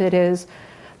part of it is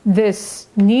this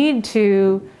need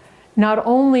to not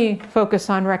only focus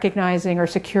on recognizing or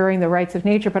securing the rights of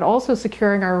nature, but also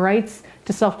securing our rights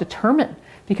to self-determine,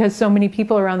 because so many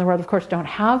people around the world, of course, don't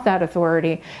have that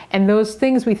authority. And those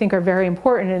things we think are very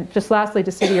important. And just lastly,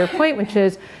 to say to your point, which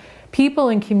is people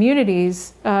in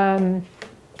communities,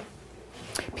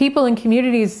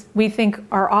 we think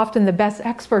are often the best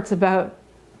experts about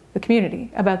the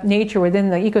community, about nature within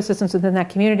the ecosystems within that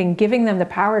community, and giving them the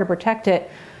power to protect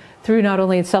it through not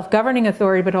only self-governing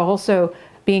authority, but also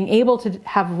being able to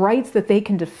have rights that they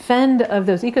can defend of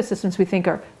those ecosystems, we think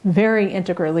are very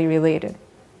integrally related.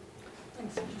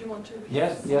 Thanks. Did you want to?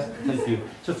 Yes, thank you.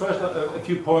 So first, a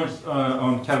few points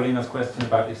on Carolina's question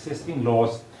about existing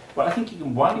laws. Well, I think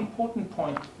one important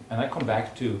point, and I come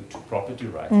back to property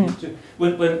rights, is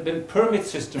when permit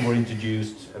system were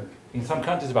introduced, in some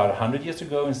countries about 100 years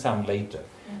ago, and some later,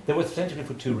 there was essentially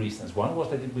for two reasons. One was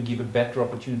that it would give a better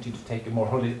opportunity to take a more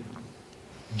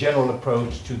general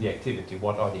approach to the activity,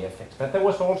 what are the effects. But there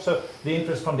was also the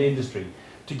interest from the industry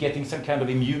to getting some kind of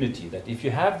immunity, that if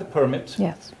you have the permit,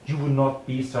 you will not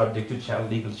be subject to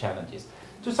legal challenges.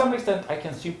 To some extent, I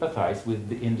can sympathize with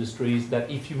the industries that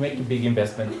if you make a big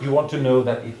investment, you want to know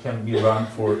that it can be run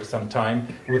for some time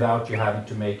without you having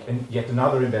to make yet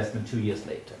another investment 2 years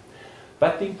later.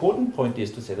 But the important point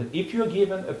is to say that if you're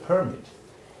given a permit,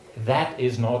 that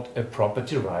is not a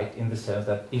property right in the sense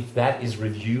that if that is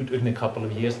reviewed in a couple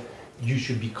of years, you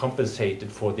should be compensated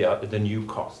for the new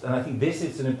cost. And I think this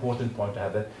is an important point to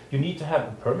have, that you need to have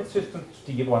a permit system,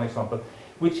 to give one example,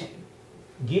 which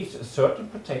gives a certain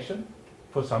protection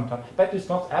for some time, but it's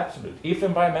not absolute. If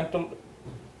environmental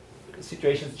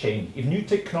situations change, if new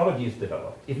technology is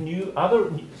developed, if other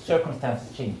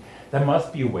circumstances change, there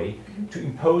must be a way to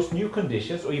impose new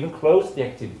conditions or even close the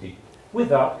activity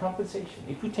without compensation.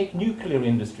 If we take nuclear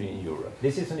industry in Europe,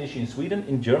 this is an issue in Sweden,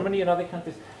 in Germany and other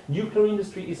countries, nuclear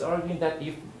industry is arguing that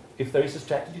if there is a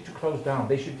strategy to close down,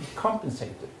 they should be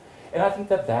compensated. And I think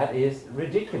that is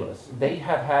ridiculous. They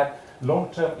have had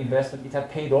long-term investment, it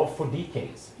has paid off for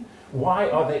decades.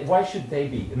 Why should they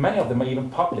be, many of them are even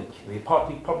public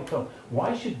owned,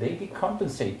 why should they be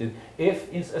compensated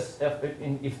if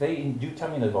they in due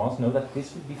time in advance know that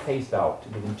this will be phased out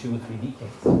within 2 or 3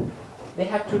 decades? They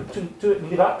have to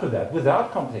live up to that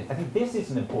without compensation. I think this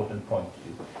is an important point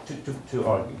to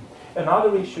argue.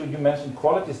 Another issue, you mentioned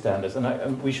quality standards,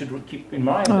 and we should keep in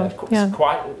mind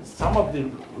that some of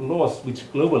the laws which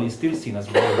globally is still seen as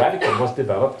very radical was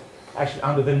developed actually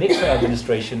under the Nixon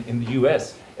administration in the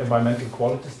US, environmental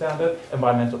quality standard,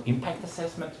 environmental impact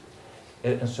assessment,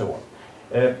 and so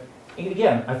on.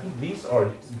 Again, I think these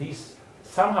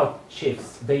somehow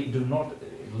shifts, they do not,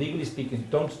 legally speaking,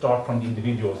 don't start from the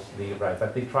individuals,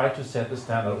 but they try to set the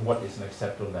standard of what is an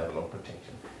acceptable level of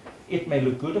protection. It may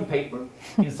look good on paper.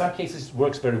 In some cases, it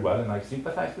works very well, and I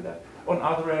sympathize with that. On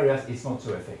other areas, it's not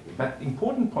so effective. But the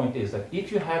important point is that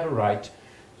if you have a right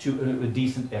to a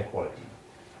decent air quality,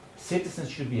 citizens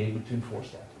should be able to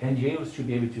enforce that. NGOs should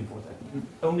be able to enforce that.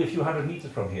 Only a few hundred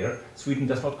meters from here, Sweden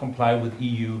does not comply with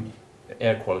EU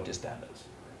air quality standards.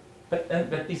 But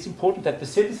it's important that the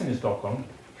citizen in Stockholm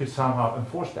could somehow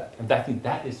enforce that. And I think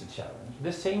that is a challenge.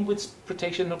 The same with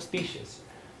protection of species.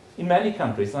 In many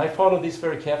countries, and I follow this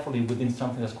very carefully within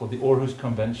something that's called the Aarhus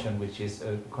Convention, which is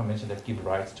a convention that gives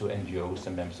rights to NGOs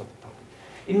and members of the public.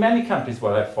 In many countries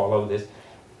where I follow this,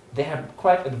 they have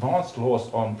quite advanced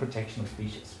laws on protection of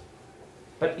species.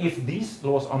 But if these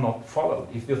laws are not followed,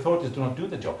 if the authorities do not do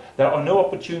the job, there are no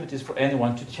opportunities for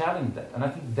anyone to challenge that. And I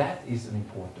think that is an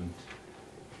important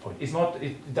point.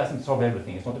 It doesn't solve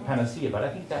everything, it's not a panacea, but I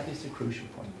think that is a crucial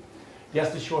point.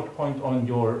 Just a short point on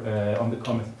your on the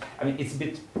comments. I mean, it's a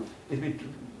bit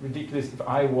ridiculous if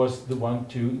I was the one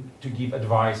to give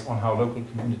advice on how local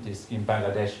communities in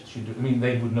Bangladesh should do. I mean,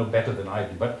 they would know better than I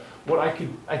do. But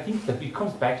I think that it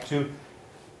comes back to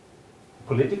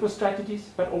political strategies,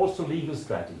 but also legal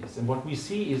strategies. And what we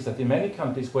see is that in many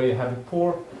countries where you have a poor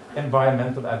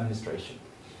environmental administration,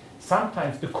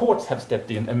 sometimes the courts have stepped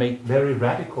in and made very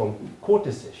radical court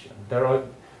decisions. There are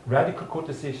radical court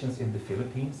decisions in the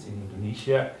Philippines, in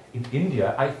Indonesia, in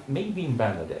India, maybe in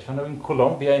Bangladesh, I know in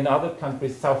Colombia, in other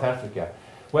countries, South Africa,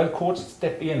 when courts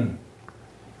step in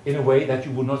a way that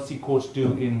you would not see courts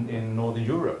do in Northern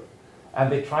Europe. And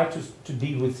they try to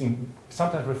deal with things,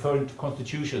 sometimes referring to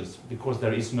constitutions, because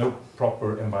there is no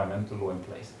proper environmental law in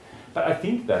place. But I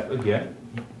think that, again,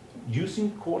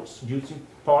 using courts, using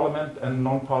parliament and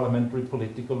non-parliamentary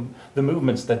political, the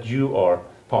movements that you are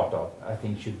part of, I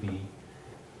think should be,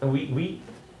 and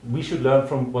we should learn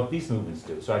from what these movements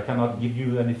do. So I cannot give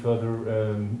you any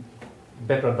further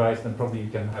better advice than probably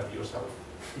you can have yourself.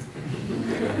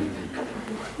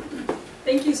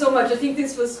 Thank you so much. I think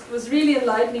this was really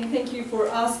enlightening. Thank you for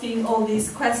asking all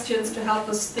these questions to help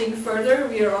us think further.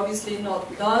 We are obviously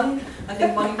not done. I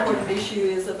think one important issue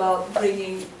is about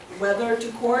bringing weather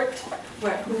to court.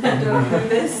 Who don't do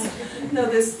this? No,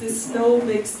 this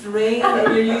snow-mixed rain that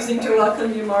we're using to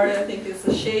welcome you, Mari, I think is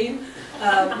a shame.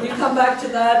 We come back to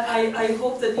that. I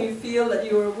hope that you feel that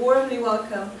you are warmly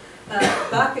welcome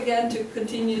back again to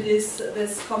continue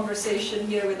this conversation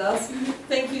here with us.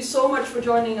 Thank you so much for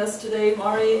joining us today,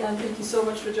 Mari, and thank you so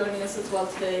much for joining us as well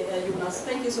today, Jonas.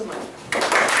 Thank you so much.